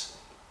Jesus.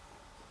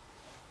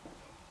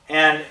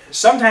 And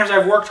sometimes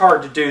I've worked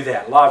hard to do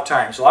that, a lot of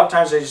times. A lot of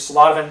times there's just a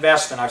lot of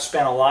investment. I've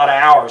spent a lot of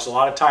hours, a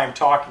lot of time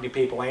talking to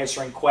people,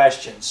 answering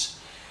questions,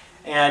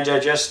 and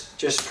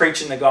just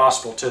preaching the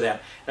gospel to them.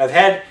 And I've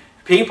had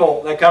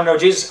people that come to know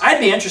Jesus. I'd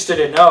be interested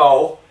to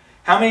know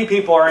how many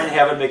people are in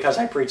heaven because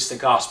I preach the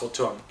gospel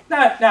to them.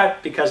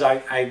 Not because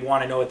I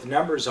want to know what the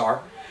numbers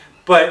are,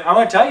 but I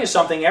want to tell you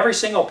something. Every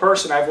single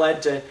person I've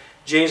led to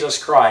Jesus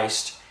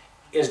Christ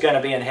is going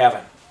to be in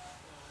heaven.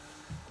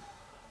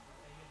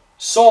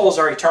 Souls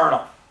are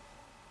eternal.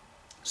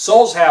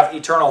 Souls have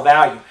eternal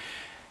value.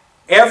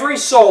 Every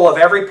soul of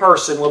every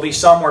person will be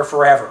somewhere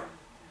forever.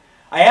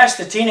 I asked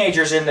the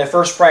teenagers in the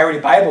First Priority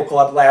Bible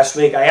Club last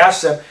week, I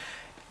asked them,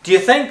 do you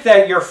think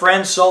that your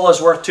friend's soul is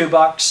worth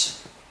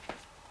 $2?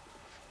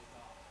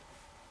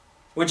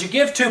 Would you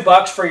give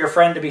 $2 for your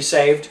friend to be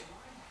saved?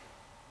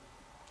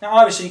 Now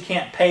obviously you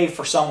can't pay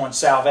for someone's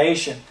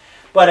salvation,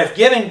 but if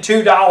giving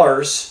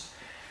 $2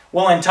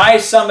 will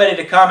entice somebody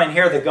to come and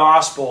hear the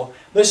gospel,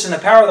 listen, the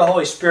power of the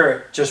Holy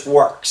Spirit just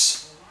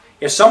works.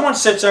 If someone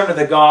sits under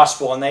the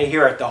gospel and they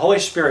hear it, the Holy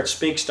Spirit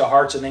speaks to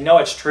hearts and they know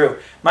it's true.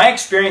 My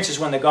experience is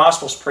when the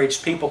gospel's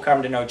preached, people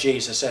come to know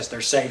Jesus as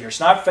their Savior. It's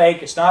not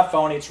fake, it's not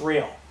phony, it's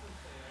real.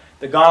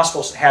 The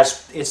gospel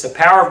it's the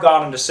power of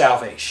God unto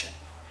salvation.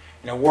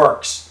 And it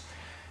works.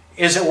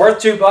 Is it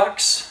worth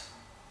 $2?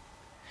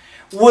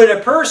 Would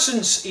a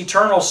person's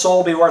eternal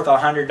soul be worth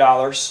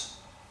 $100?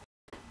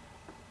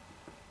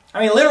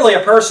 Literally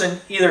a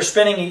person either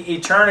spending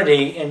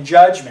eternity in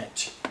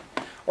judgment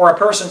or a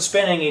person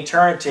spending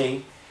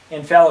eternity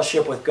in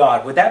fellowship with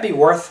God. Would that be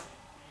worth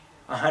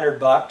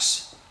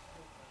 $100?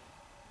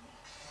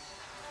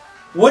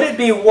 Would it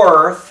be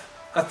worth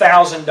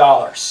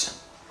 $1,000?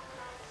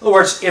 In other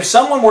words, if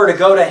someone were to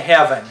go to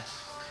heaven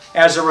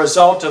as a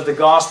result of the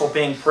gospel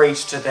being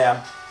preached to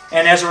them,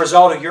 And as a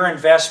result of your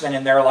investment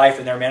in their life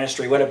and their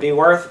ministry, would it be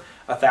worth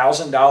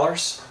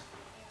 $1,000?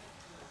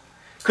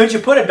 Could you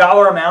put a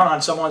dollar amount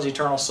on someone's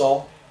eternal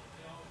soul?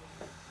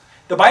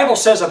 The Bible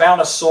says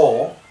about a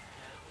soul,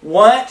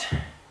 what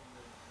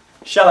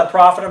shall it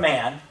profit a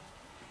man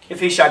if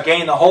he shall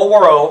gain the whole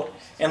world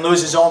and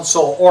lose his own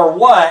soul? Or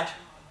what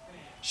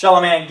shall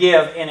a man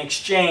give in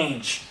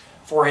exchange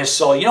for his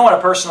soul? You know what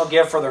a person will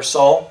give for their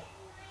soul?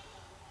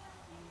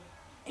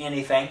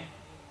 Anything.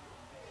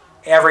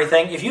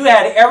 Everything. If you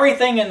had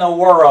everything in the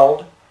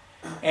world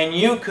and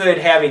you could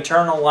have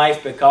eternal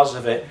life because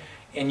of it,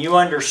 and you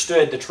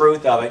understood the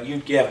truth of it,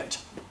 you'd give it.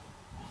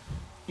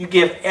 You'd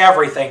give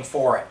everything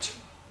for it.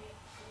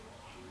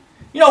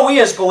 You know, we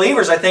as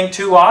believers, I think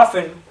too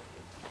often,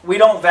 we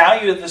don't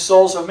value the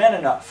souls of men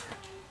enough.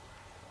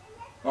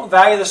 We don't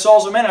value the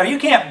souls of men enough. You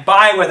can't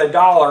buy with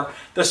 $1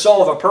 the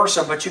soul of a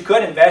person, but you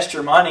could invest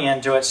your money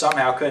into it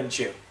somehow, couldn't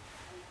you?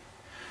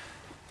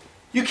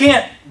 You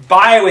can't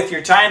buy with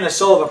your time the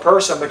soul of a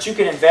person, but you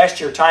can invest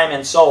your time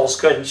in souls,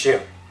 couldn't you?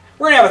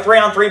 We're going to have a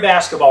 3-on-3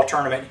 basketball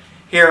tournament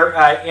here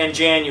in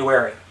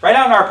January, right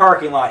out in our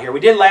parking lot here. We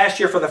did last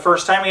year for the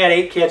first time. We had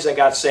 8 kids that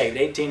got saved,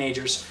 8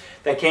 teenagers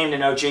that came to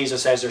know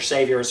Jesus as their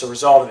Savior as a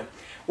result of it.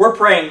 We're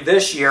praying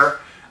this year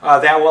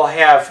that we'll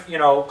have, you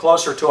know,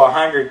 closer to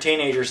 100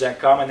 teenagers that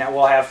come, and that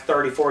we'll have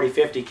 30, 40,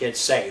 50 kids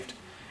saved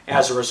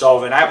as a result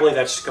of it. And I believe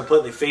that's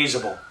completely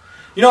feasible.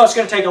 You know, it's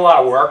going to take a lot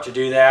of work to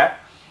do that.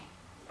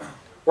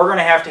 We're going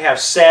to have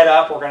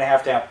setup, we're going to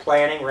have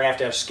planning, we're going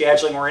to have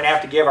scheduling, we're going to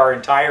have to give our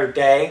entire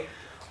day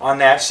on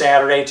that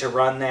Saturday to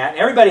run that. And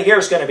everybody here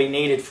is going to be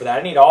needed for that.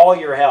 I need all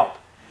your help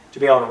to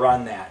be able to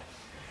run that.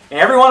 And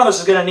every one of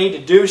us is going to need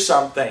to do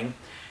something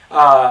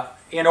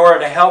in order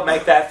to help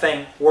make that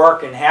thing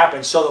work and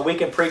happen so that we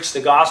can preach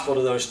the gospel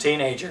to those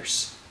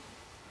teenagers.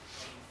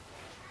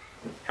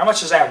 How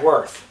much is that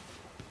worth?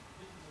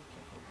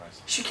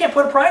 You can't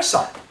put a price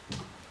on it.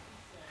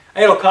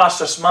 It'll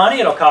cost us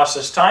money, it'll cost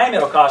us time,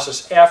 it'll cost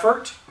us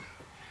effort.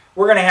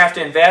 We're going to have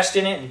to invest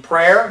in it in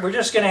prayer. We're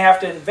just going to have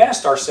to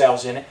invest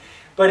ourselves in it.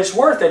 But it's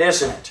worth it,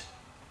 isn't it?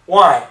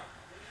 Why?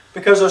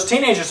 Because those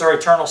teenagers are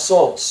eternal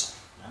souls.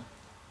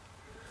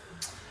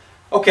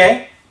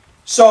 Okay,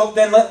 so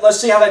then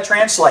let's see how that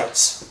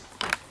translates.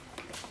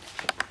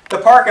 The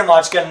parking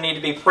lot's going to need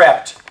to be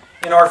prepped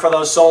in order for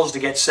those souls to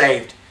get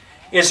saved.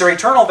 Is there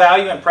eternal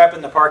value in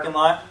prepping the parking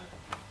lot?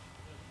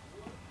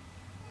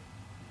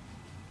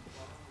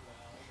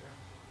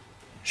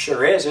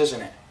 Sure is,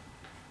 isn't it?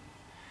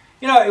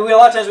 You know, a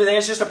lot of times we think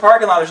it's just a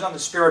parking lot. There's nothing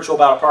spiritual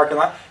about a parking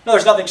lot. No,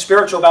 there's nothing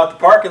spiritual about the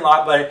parking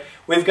lot, but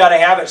we've got to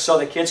have it so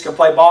the kids can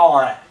play ball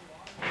on it.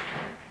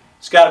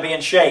 It's got to be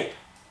in shape.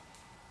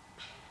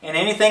 And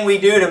anything we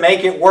do to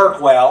make it work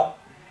well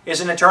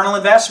is an eternal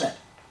investment.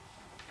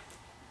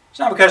 It's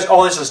not because,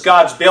 oh, this is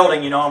God's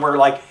building, you know, and we're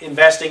like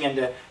investing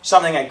into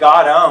something that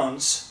God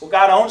owns. Well,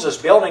 God owns this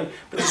building,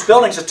 but this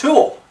building's a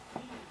tool.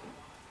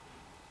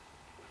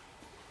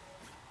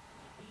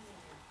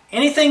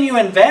 Anything you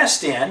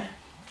invest in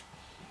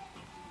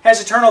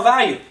has eternal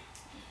value.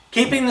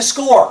 Keeping the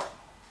score,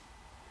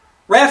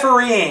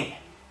 refereeing,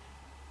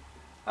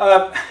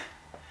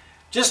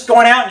 just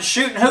going out and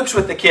shooting hoops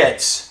with the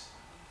kids,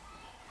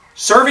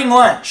 serving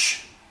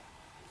lunch,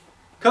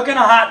 cooking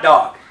a hot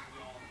dog.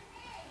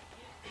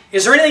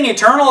 Is there anything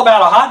eternal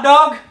about a hot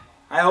dog?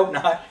 I hope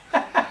not.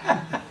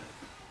 I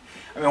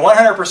mean,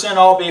 100%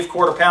 all beef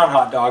quarter-pound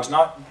hot dogs,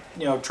 not,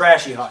 you know,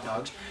 trashy hot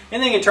dogs.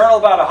 Anything eternal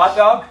about a hot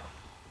dog?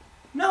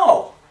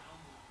 No.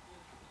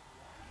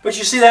 But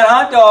you see, that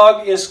hot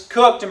dog is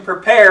cooked and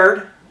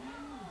prepared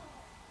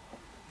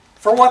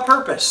for what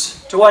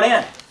purpose? To what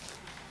end?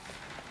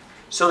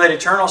 So that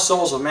eternal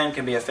souls of men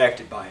can be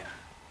affected by it.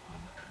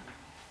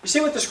 You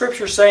see what the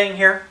Scripture is saying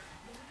here?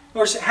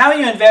 How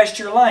you invest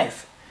your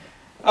life.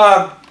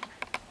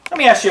 Let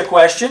me ask you a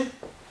question.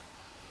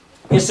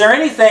 Is there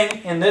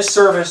anything in this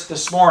service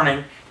this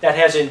morning that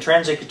has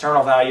intrinsic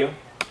eternal value?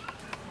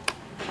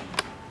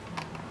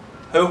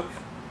 Who?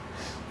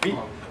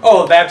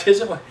 Oh,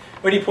 baptism?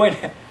 What do you point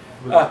at?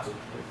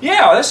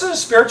 Yeah, this is a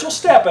spiritual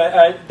step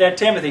that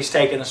Timothy's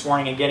taken this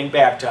morning in getting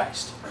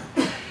baptized.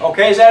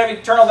 Okay, is that of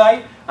eternal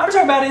value? I'm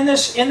talking about in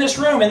this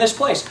room, in this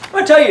place. I'm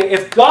going to tell you,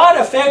 if God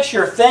affects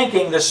your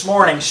thinking this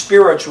morning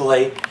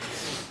spiritually,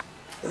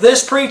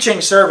 this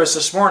preaching service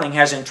this morning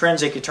has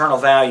intrinsic eternal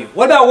value.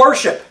 What about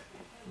worship?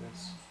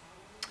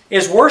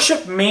 Is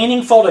worship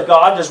meaningful to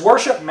God? Does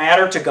worship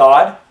matter to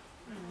God?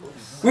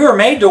 We were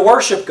made to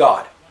worship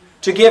God,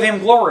 to give Him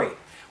glory.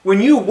 When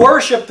you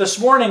worship this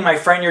morning, my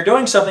friend, you're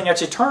doing something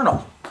that's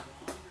eternal.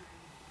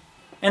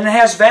 And it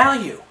has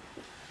value.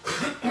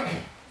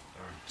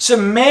 It's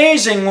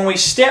amazing when we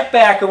step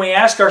back and we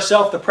ask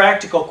ourselves the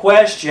practical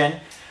question,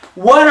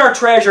 what are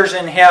treasures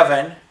in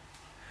heaven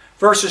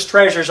versus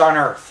treasures on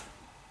earth?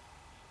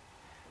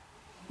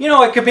 You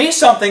know, it could be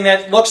something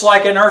that looks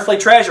like an earthly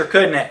treasure,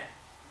 couldn't it?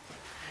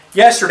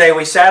 Yesterday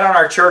we sat on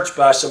our church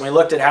bus and we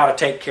looked at how to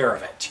take care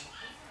of it.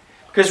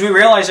 Because we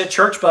realized that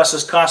church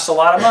buses cost a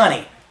lot of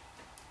money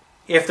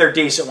if they're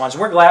decent ones.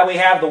 We're glad we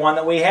have the one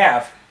that we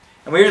have.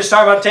 And we were just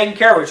talking about taking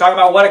care of it. We were talking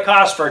about what it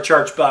costs for a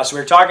church bus. We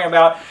were talking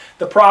about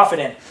the profit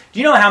in it. Do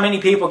you know how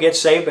many people get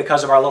saved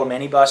because of our little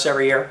minibus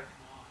every year?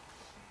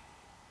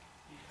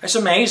 It's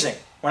amazing.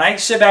 When I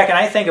sit back and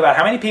I think about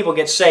how many people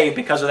get saved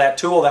because of that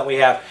tool that we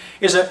have,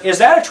 is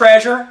that a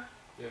treasure?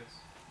 Yes.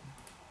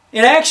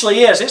 It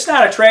actually is. It's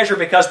not a treasure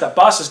because the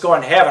bus is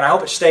going to heaven. I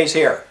hope it stays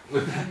here.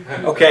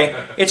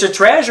 Okay? It's a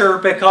treasure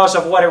because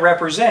of what it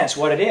represents,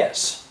 what it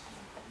is.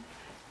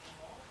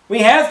 We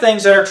have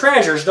things that are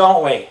treasures,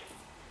 don't we?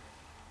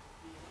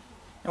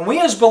 And we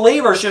as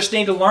believers just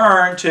need to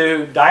learn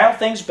to dial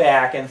things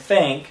back and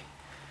think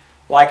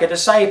like a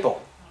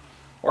disciple,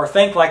 or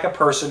think like a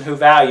person who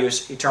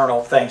values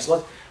eternal things.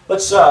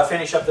 Let's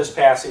finish up this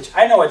passage.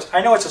 I know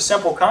it's a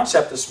simple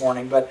concept this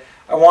morning, but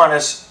I want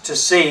us to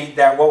see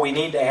that what we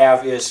need to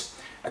have is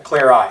a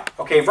clear eye.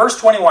 Okay, verse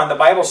 21, the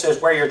Bible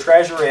says, where your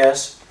treasure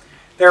is,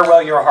 there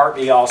will your heart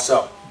be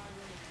also.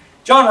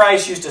 John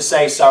Rice used to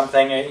say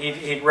something.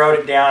 He wrote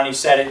it down. He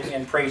said it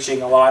in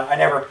preaching a lot. I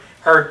never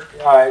heard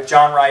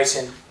John Rice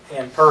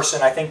in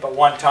person, I think, but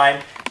one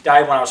time.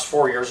 Died when I was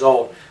 4 years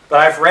old. But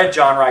I've read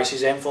John Rice.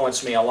 He's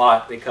influenced me a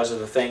lot because of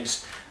the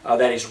things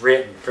that he's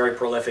written. Very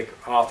prolific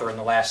author in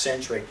the last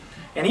century.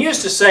 And he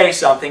used to say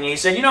something. He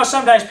said, you know,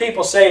 sometimes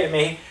people say to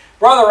me,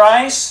 Brother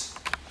Rice,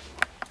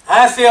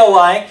 I feel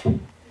like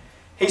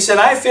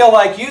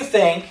you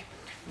think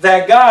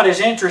that God is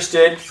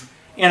interested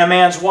in a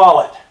man's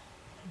wallet.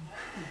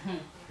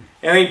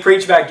 And he'd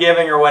preach about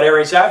giving or whatever.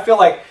 He said, I feel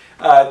like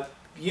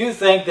you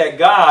think that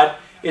God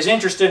is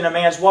interested in a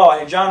man's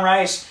wallet. And John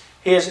Rice,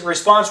 his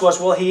response was,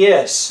 well, he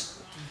is.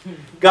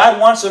 God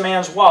wants a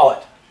man's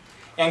wallet.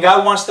 And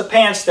God wants the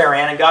pants they're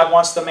in. And God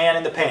wants the man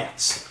in the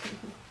pants.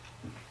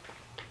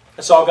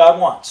 That's all God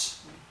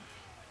wants.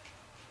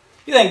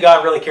 You think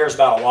God really cares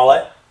about a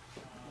wallet?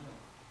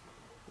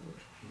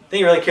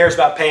 Think He really cares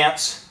about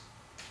pants?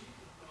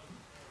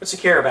 What's He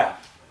care about?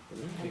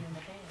 He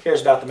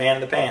cares about the man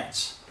in the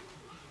pants.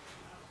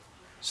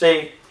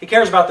 See, He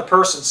cares about the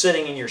person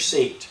sitting in your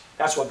seat.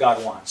 That's what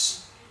God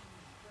wants.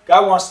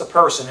 God wants the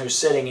person who's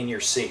sitting in your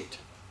seat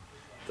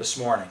this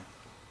morning.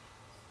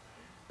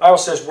 The Bible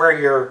says, where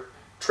your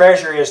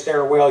treasure is,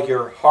 there will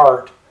your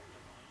heart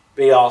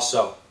be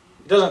also.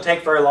 It doesn't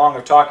take very long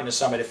of talking to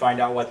somebody to find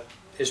out what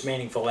is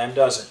meaningful to them,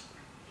 does it?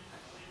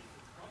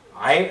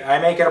 I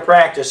make it a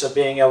practice of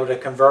being able to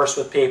converse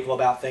with people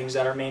about things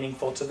that are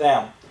meaningful to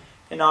them.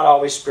 And not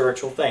always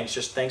spiritual things,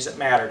 just things that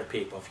matter to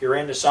people. If you're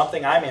into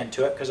something, I'm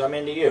into it because I'm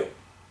into you.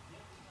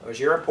 Because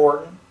you're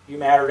important, you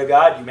matter to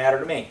God, you matter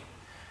to me.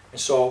 And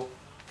so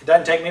it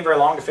doesn't take me very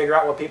long to figure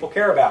out what people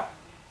care about.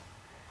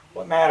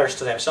 What matters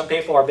to them. Some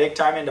people are big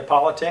time into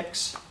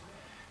politics.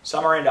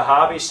 Some are into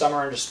hobbies, some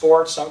are into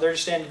sports, some they're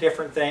just into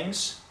different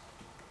things.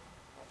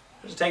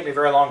 It doesn't take me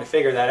very long to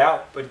figure that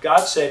out. But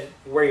God said,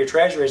 where your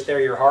treasure is,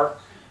 there your heart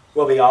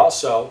will be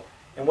also.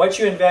 And what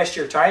you invest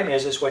your time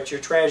is what your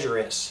treasure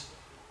is.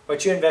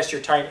 What you invest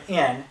your time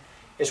in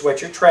is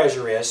what your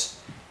treasure is.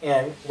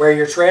 And where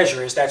your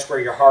treasure is, that's where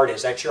your heart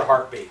is. That's your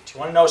heartbeat. You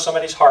want to know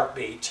somebody's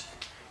heartbeat?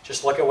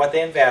 Just look at what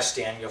they invest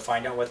in. You'll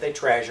find out what they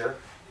treasure,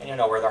 and you'll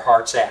know where their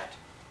heart's at.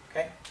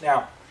 Okay?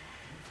 Now,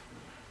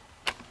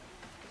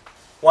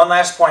 one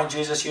last point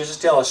Jesus uses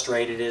to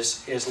illustrate it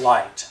is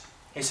light.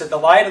 He said, the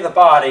light of the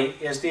body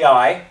is the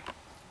eye.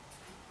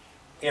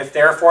 If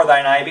therefore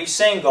thine eye be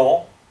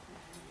single,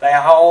 thy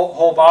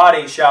whole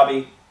body shall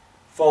be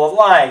full of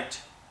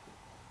light.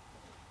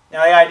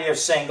 Now the idea of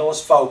single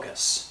is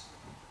focus.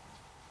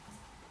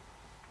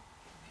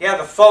 If you have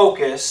a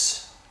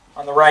focus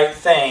on the right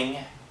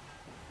thing,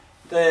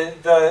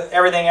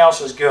 everything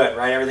else is good,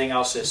 right? Everything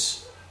else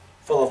is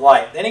full of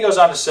light. Then he goes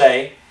on to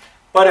say,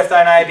 but if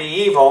thine eye be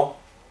evil,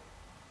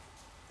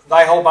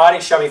 thy whole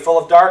body shall be full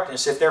of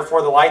darkness. If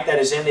therefore the light that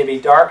is in thee be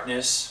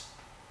darkness,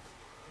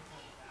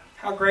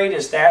 how great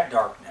is that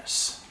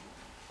darkness?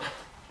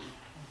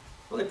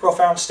 Really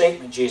profound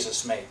statement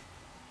Jesus made.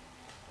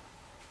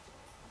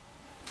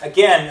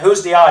 Again,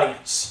 who's the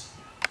audience?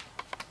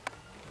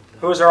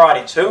 Who is our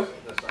audience? Who?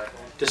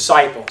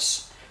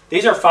 Disciples.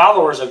 These are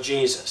followers of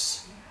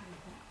Jesus.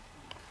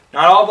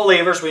 Not all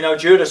believers. We know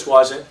Judas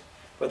wasn't,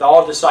 but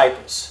all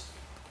disciples.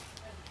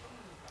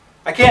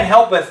 I can't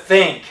help but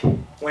think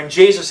when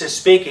Jesus is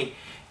speaking,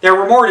 there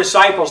were more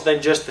disciples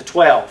than just the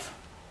 12.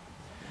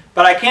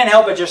 But I can't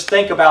help but just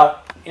think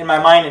about, in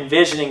my mind,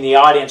 envisioning the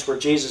audience where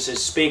Jesus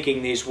is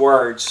speaking these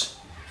words.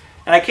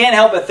 And I can't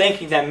help but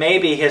thinking that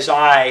maybe His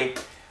eye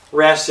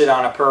rested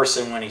on a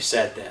person when He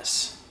said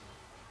this.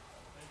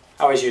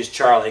 I always use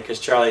Charlie because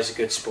Charlie's a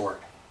good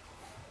sport.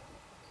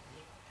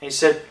 He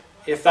said,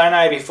 if thine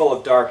eye be full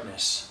of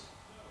darkness,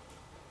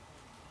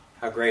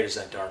 how great is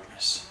that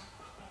darkness?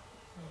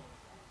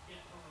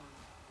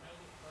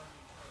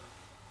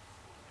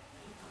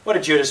 What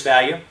did Judas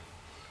value?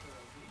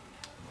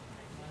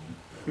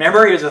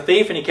 Remember, he was a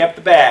thief and he kept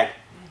the bag.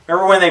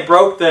 Remember when they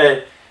broke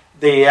the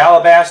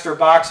alabaster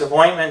box of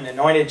ointment and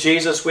anointed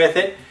Jesus with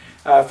it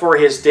for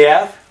His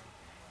death?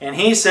 And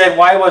he said,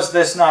 why was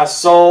this not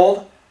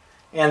sold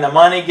and the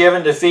money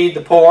given to feed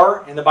the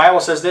poor? And the Bible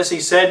says this, he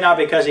said, not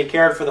because he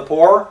cared for the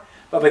poor,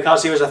 but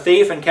because he was a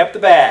thief and kept the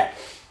bag.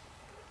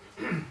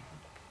 In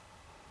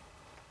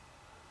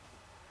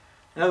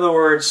other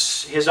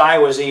words, his eye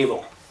was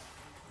evil.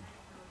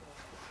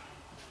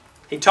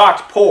 He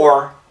talked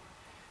poor,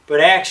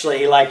 but actually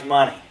he liked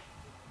money.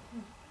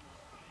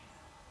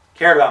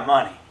 Cared about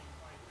money.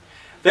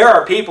 There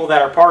are people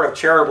that are part of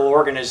charitable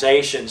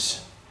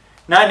organizations,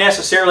 not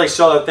necessarily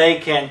so that they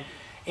can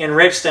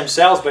enrich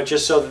themselves, but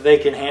just so that they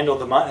can handle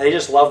the money. They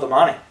just love the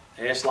money.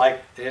 They just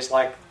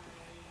like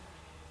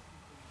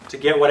to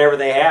get whatever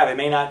they have. It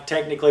may not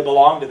technically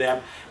belong to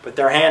them, but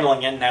they're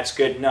handling it, and that's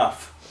good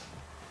enough.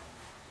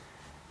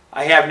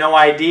 I have no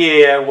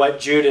idea what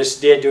Judas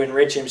did to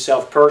enrich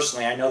himself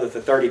personally. I know that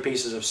the 30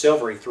 pieces of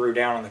silver he threw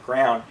down on the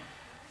ground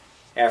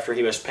after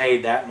he was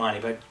paid that money.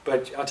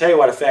 But I'll tell you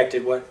what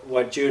affected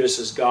what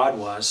Judas's God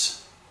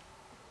was.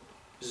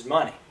 His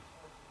money.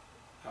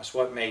 That's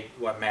what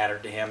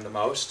mattered to him the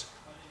most.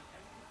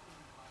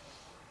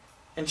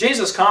 And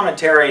Jesus'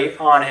 commentary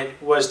on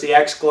it was the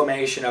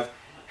exclamation of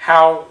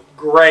how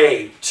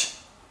great.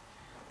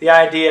 The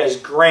idea is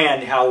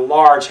grand, how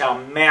large, how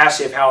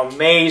massive, how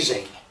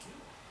amazing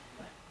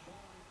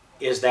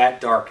is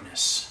that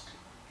darkness.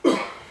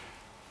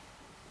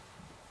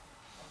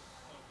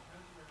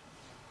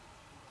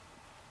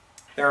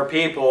 There are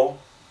people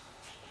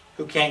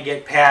who can't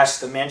get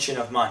past the mention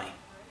of money.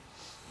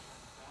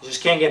 You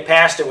just can't get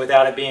past it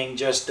without it being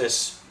just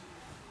this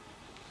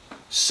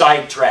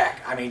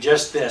sidetrack. I mean,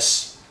 just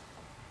this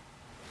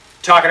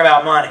talking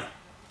about money.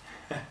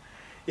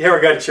 You ever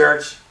go to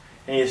church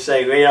and you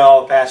say, well, you know,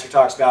 all the pastor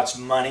talks about is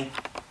money.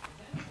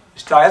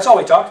 That's all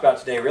we talked about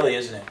today, really,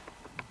 isn't it?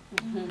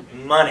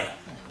 Mm-hmm. Money.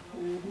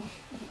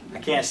 Mm-hmm. I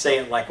can't say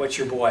it like, what's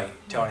your boy,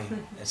 Tony,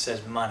 that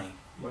says money?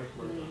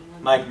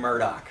 Mike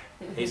Murdoch.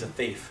 He's a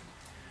thief.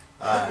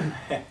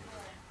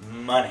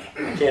 Money.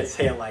 I can't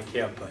say it like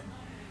him, but,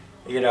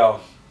 you know,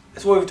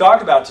 that's what we've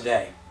talked about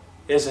today,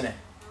 isn't it?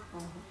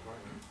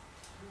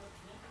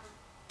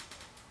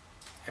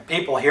 And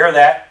people hear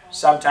that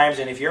sometimes,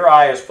 and if your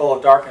eye is full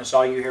of darkness,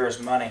 all you hear is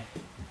money.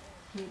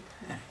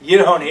 You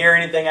don't hear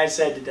anything I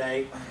said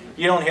today.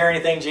 You don't hear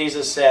anything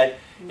Jesus said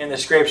in the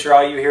Scripture.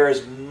 All you hear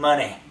is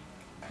money.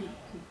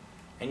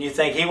 And you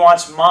think, He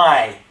wants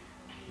my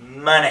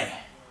money.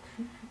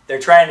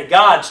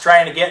 God's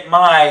trying to get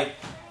my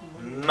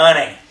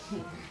money.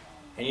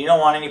 And you don't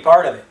want any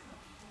part of it.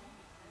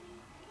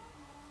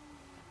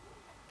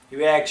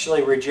 You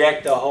actually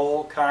reject the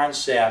whole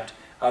concept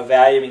of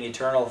valuing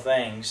eternal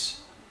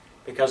things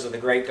because of the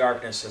great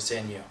darkness that's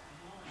in you.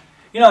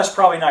 You know, it's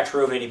probably not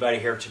true of anybody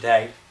here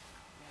today.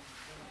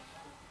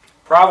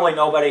 Probably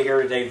nobody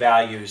here today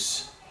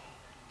values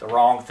the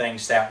wrong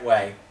things that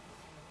way.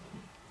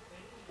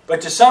 But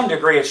to some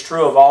degree, it's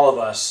true of all of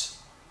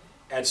us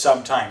at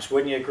some times.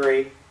 Wouldn't you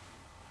agree?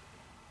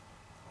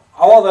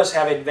 All of us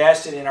have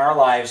invested in our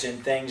lives in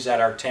things that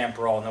are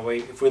temporal. And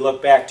if we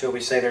look back to it,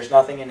 we say there's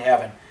nothing in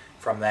heaven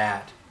from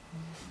that.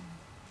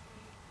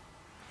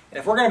 And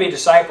if we're going to be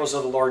disciples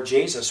of the Lord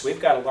Jesus, we've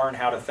got to learn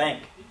how to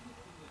think.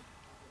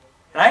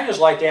 And I'd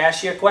just like to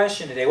ask you a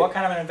question today. What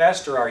kind of an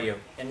investor are you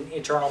in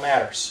eternal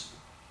matters?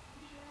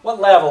 What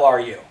level are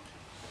you?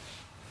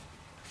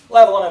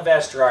 What level of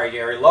investor are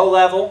you? Are you low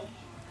level?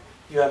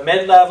 You a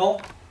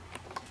mid-level?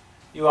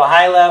 You a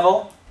high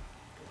level?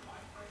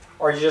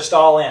 Or are you just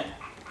all in?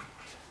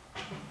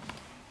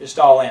 Just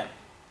all in.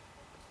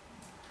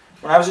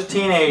 When I was a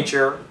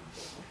teenager,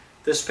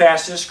 this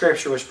passage of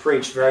Scripture was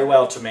preached very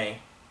well to me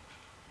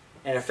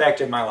and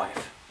affected my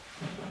life.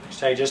 Just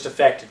tell you, just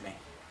affected me.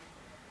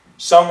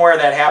 Somewhere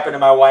that happened to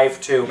my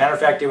wife too. Matter of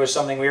fact, it was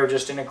something we were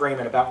just in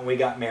agreement about when we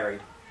got married.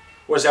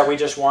 Was that we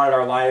just wanted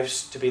our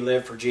lives to be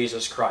lived for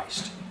Jesus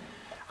Christ.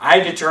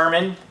 I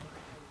determined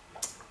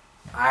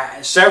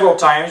several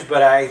times,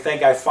 but I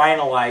think I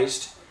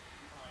finalized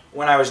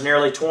when I was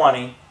nearly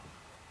 20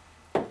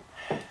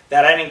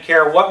 that I didn't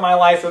care what my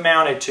life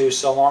amounted to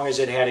so long as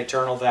it had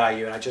eternal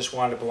value, and I just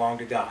wanted to belong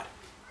to God.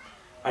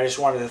 I just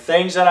wanted the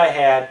things that I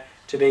had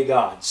to be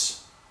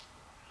God's.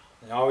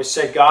 And I always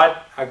said, God,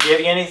 I'll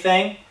give you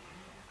anything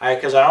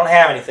because I don't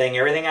have anything.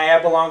 Everything I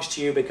have belongs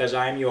to you because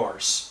I am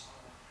yours.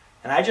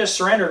 And I just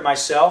surrendered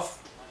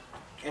myself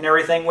and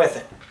everything with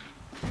it.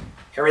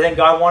 Everything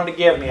God wanted to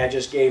give me, I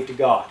just gave to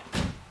God.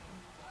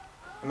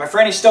 And my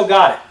friend, he still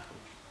got it.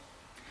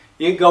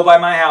 You could go by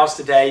my house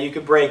today, you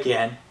could break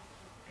in.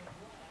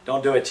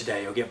 Don't do it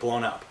today, you'll get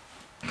blown up.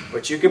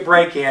 But you could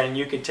break in and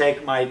you could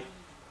take my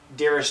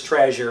dearest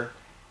treasure.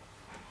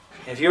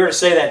 And if you were to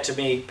say that to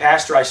me,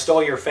 Pastor, I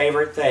stole your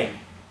favorite thing,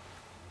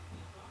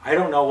 I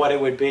don't know what it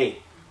would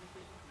be.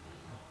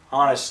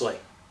 Honestly.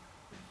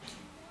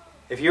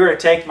 If you were to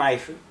take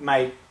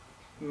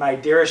my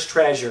dearest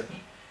treasure,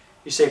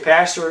 you say,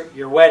 Pastor,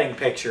 your wedding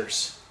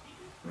pictures,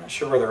 I'm not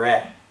sure where they're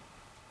at.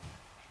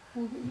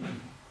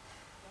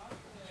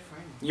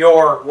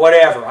 Your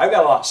whatever. I've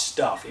got a lot of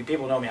stuff. If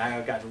people know me,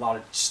 I've got a lot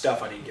of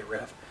stuff I need to get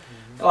rid of.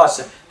 A lot of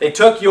stuff. They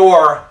took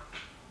your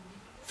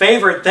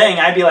favorite thing,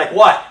 I'd be like,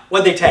 what?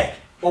 What'd they take?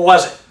 What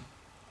was it?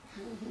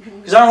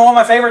 Because I don't know what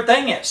my favorite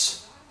thing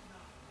is.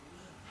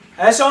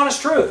 And that's the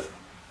honest truth.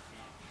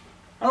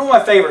 I don't know what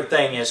my favorite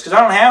thing is because I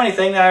don't have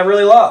anything that I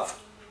really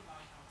love.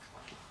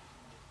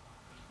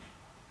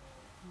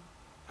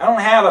 I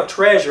don't have a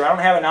treasure. I don't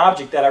have an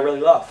object that I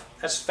really love.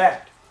 That's a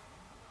fact.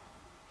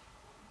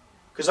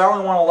 Because I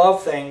only want to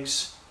love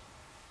things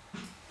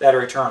that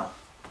are eternal.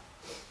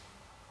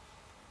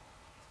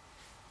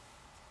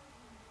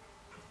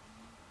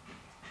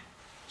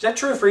 Is that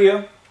true for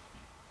you?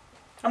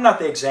 I'm not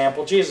the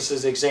example. Jesus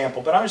is the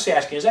example. But I'm just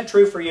asking, is that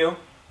true for you?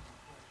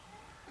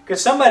 Could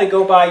somebody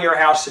go by your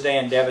house today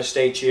and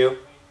devastate you?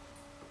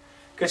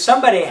 Could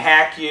somebody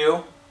hack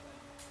you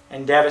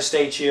and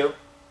devastate you?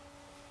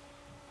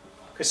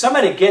 Could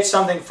somebody get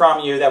something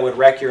from you that would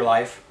wreck your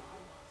life?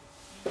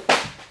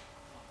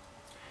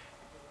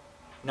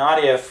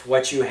 Not if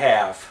what you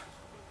have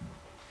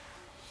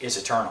is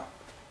eternal.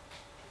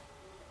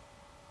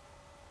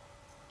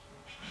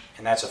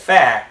 And that's a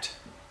fact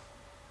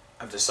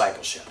of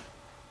discipleship.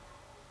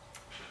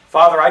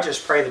 Father, I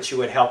just pray that you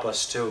would help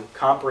us to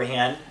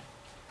comprehend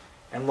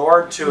and,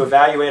 Lord, to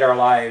evaluate our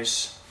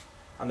lives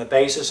on the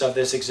basis of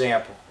this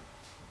example.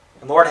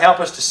 And, Lord, help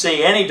us to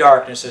see any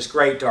darkness as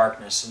great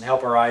darkness and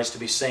help our eyes to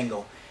be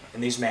single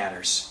in these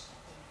matters.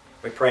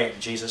 We pray it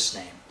in Jesus'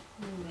 name.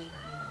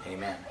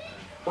 Amen.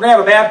 We're going to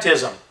have a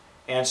baptism.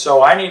 And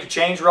so I need to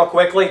change real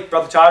quickly.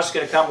 Brother Todd is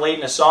going to come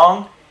leading a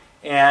song.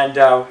 And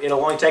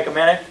it'll only take a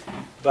minute.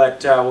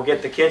 But we'll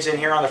get the kids in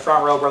here on the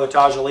front row. Brother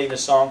Taj will lead the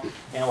song,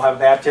 and we'll have a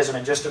baptism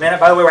in just a minute.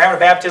 By the way, we're having a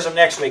baptism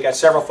next week. Got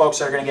several folks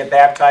that are going to get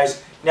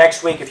baptized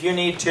next week. If you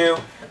need to,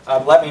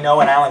 let me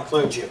know, and I'll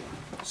include you.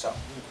 So,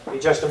 be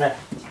just a minute.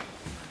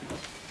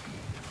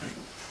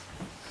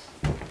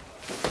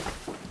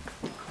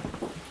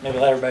 Maybe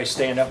let everybody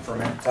stand up for a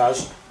minute,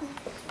 Taj.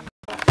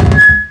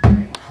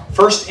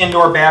 First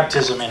indoor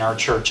baptism in our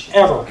church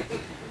ever.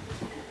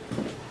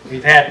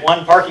 We've had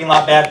one parking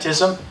lot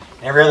baptism.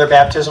 Every other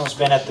baptism has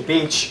been at the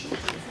beach,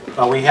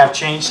 but we have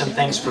changed some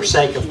things for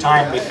sake of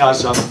time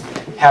because of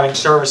having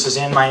services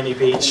in Miami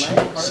Beach.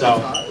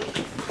 So,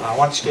 I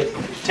want to get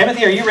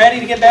Timothy. Are you ready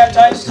to get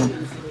baptized?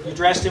 You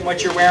dressed in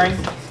what you're wearing? Is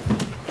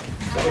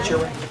that what you're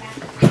wearing?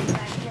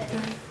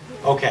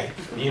 Okay.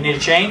 You need a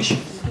change?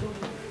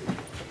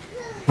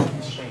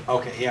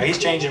 Okay. Yeah, he's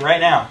changing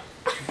right now.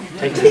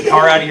 Take the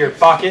car out of your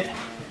pocket.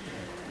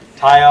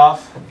 Tie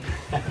off.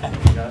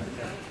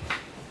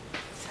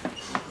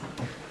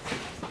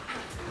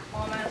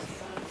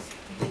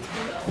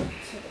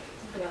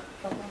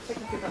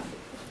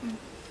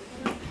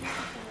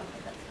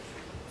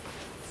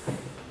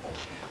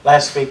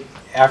 Last week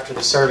after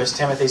the service,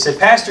 Timothy said,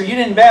 "Pastor, you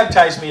didn't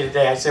baptize me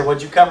today." I said, "Would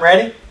you come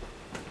ready?"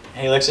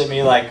 And he looks at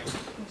me like,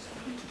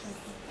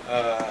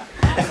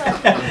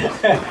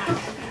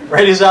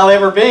 ready as I'll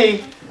ever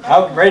be.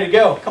 I'm ready to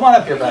go. Come on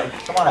up here, buddy.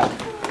 Come on up.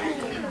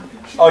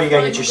 Oh, you got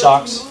to get your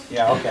socks?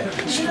 Yeah, okay.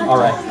 All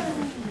right.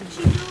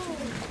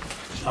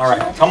 All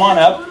right. Come on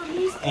up.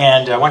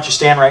 And why don't you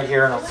stand right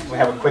here and we'll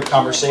have a quick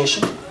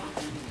conversation.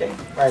 Okay,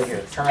 right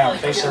here. Turn around and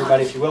face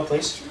everybody if you will,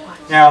 please.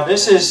 Now,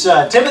 this is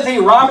Timothy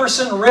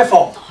Robertson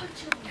Riffle.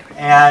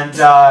 And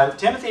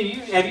Timothy,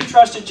 have you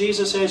trusted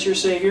Jesus as your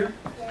Savior?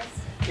 Yes.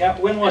 Yeah,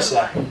 when was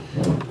that? You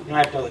don't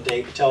have to know the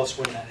date, but tell us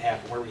when that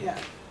happened. Where were you at?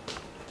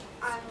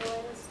 On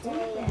Wednesday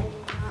and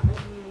not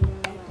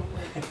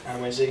with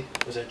On Wednesday.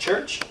 Was it at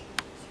church?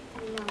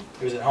 No.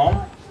 It was at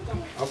home?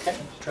 Okay,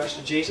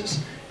 trusted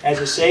Jesus as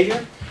a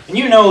Savior. And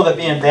you know that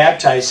being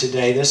baptized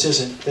today, this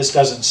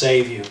doesn't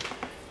save you,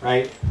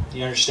 right?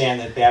 You understand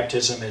that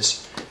baptism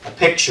is a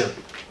picture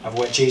of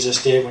what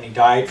Jesus did when He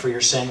died for your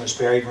sin, was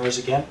buried, and rose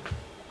again.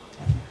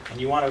 And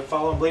you want to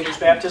follow and believe His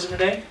baptism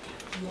today?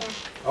 Yeah.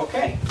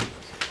 Okay.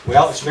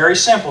 Well, it's very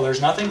simple.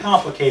 There's nothing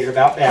complicated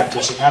about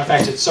baptism. Matter of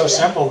fact, it's so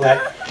simple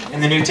that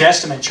in the New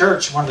Testament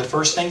church, one of the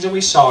first things that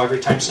we saw every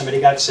time somebody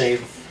got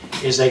saved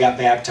is they got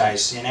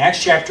baptized. In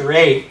Acts chapter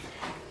 8,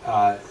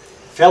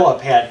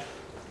 Philip had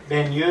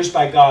been used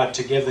by God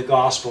to give the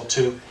gospel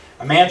to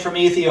a man from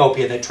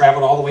Ethiopia that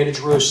traveled all the way to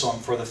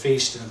Jerusalem for the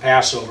feast and the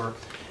Passover,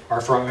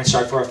 or for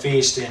a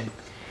feast. And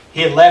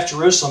he had left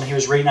Jerusalem. He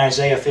was reading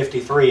Isaiah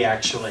 53,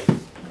 actually.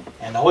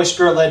 And the Holy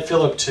Spirit led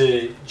Philip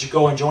to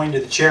go and join to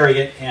the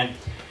chariot. And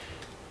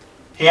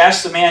he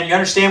asked the man, "You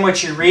understand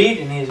what you read?"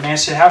 And the man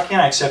said, "How can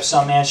I, except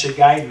some man should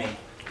guide me?"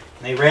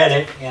 And they read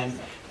it. And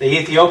the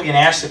Ethiopian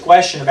asked the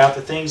question about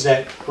the things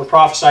that were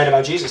prophesied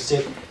about Jesus.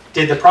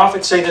 Did the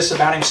prophet say this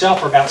about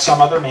himself or about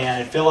some other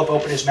man? And Philip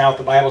opened his mouth,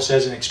 the Bible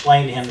says, and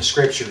explained to him the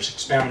Scriptures,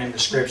 expounded him the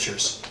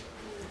Scriptures.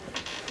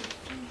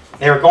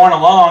 They were going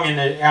along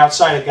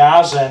outside of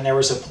Gaza, and there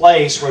was a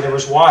place where there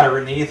was water,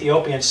 and the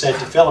Ethiopian said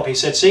to Philip, he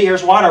said, "See,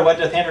 here's water. What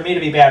doth hinder me to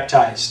be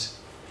baptized?"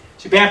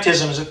 See,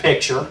 baptism is a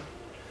picture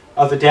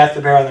of the death,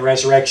 the burial, and the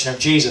resurrection of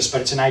Jesus, but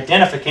it's an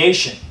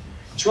identification.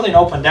 It's really an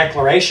open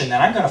declaration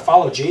that I'm going to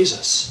follow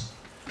Jesus.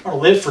 I'm going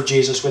to live for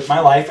Jesus with my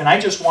life, and I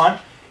just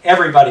want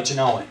everybody to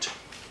know it.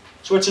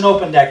 So it's an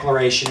open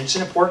declaration. It's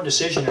an important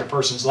decision in a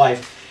person's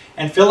life.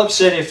 And Philip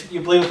said, "If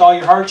you believe with all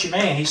your heart, you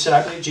may." And he said,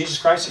 "I believe Jesus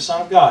Christ, the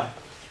Son of God."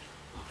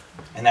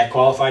 And that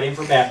qualified him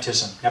for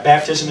baptism. Now,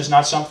 baptism is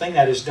not something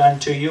that is done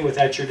to you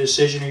without your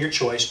decision or your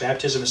choice.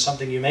 Baptism is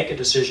something you make a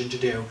decision to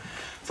do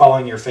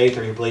following your faith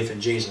or your belief in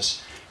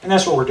Jesus. And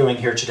that's what we're doing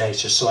here today,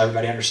 just so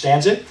everybody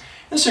understands it.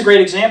 This is a great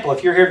example.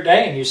 If you're here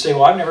today and you say,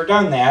 well, I've never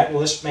done that,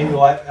 well, maybe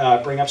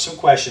we'll bring up some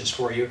questions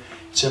for you.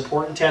 It's an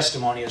important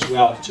testimony as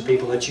well to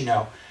people that you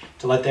know,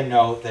 to let them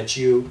know that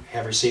you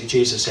have received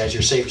Jesus as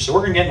your Savior. So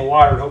we're going to get in the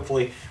water,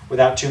 hopefully,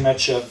 without too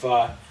much of...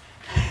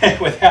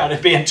 without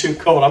it being too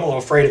cold. I'm a little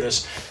afraid of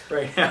this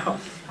right now.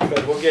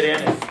 But we'll get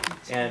in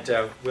and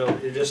it'll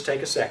just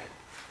take a second.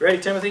 You ready,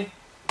 Timothy?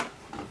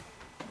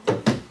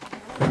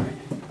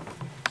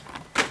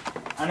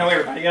 I know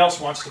everybody else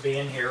wants to be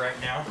in here right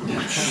now.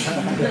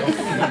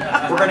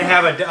 We're going to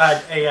have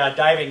a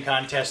diving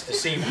contest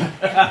this evening.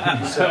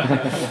 So,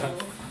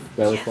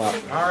 belly flop.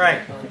 all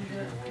right.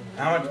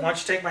 Now, why don't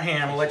you take my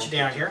hand? I'm going to let you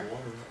down here.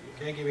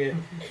 Okay, give you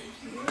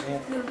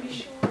a...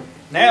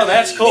 Now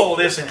that's cold,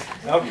 isn't it?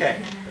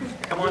 Okay.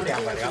 Come on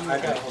down, buddy. I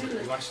got to hold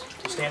it. You want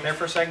to stand there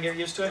for a second, get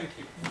used to it?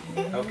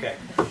 Okay.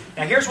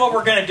 Now here's what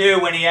we're going to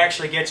do when he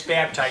actually gets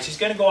baptized. He's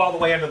going to go all the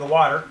way under the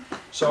water.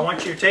 So I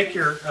want you to take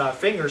your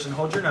fingers and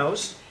hold your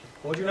nose.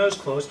 Hold your nose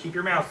closed. Keep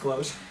your mouth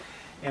closed.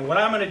 And what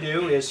I'm going to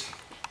do is,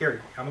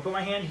 here, I'm going to put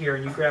my hand here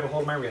and you grab a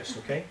hold of my wrist,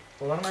 okay?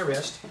 Hold on to my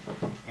wrist.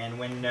 And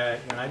when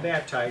I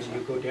baptize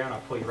you, go down,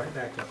 I'll pull you right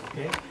back up,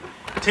 okay?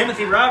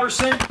 Timothy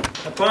Robertson,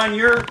 upon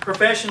your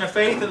profession of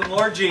faith in the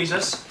Lord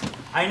Jesus,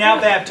 I now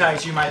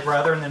baptize you, my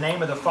brother, in the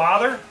name of the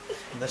Father,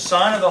 and the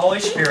Son, and the Holy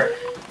Spirit,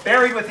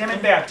 buried with him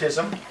in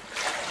baptism,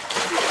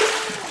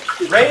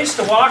 raised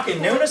to walk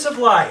in newness of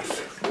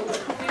life.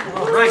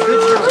 All right,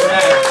 good job.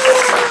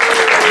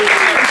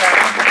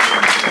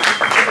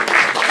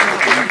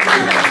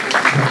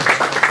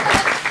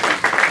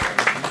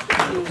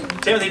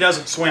 Timothy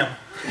doesn't swim.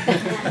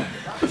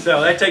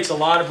 So that takes a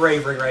lot of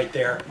bravery right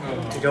there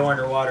to go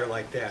underwater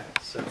like that.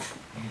 So,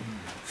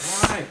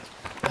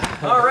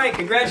 all right,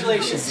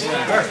 congratulations.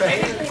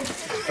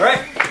 All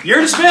right,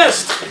 you're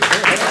dismissed.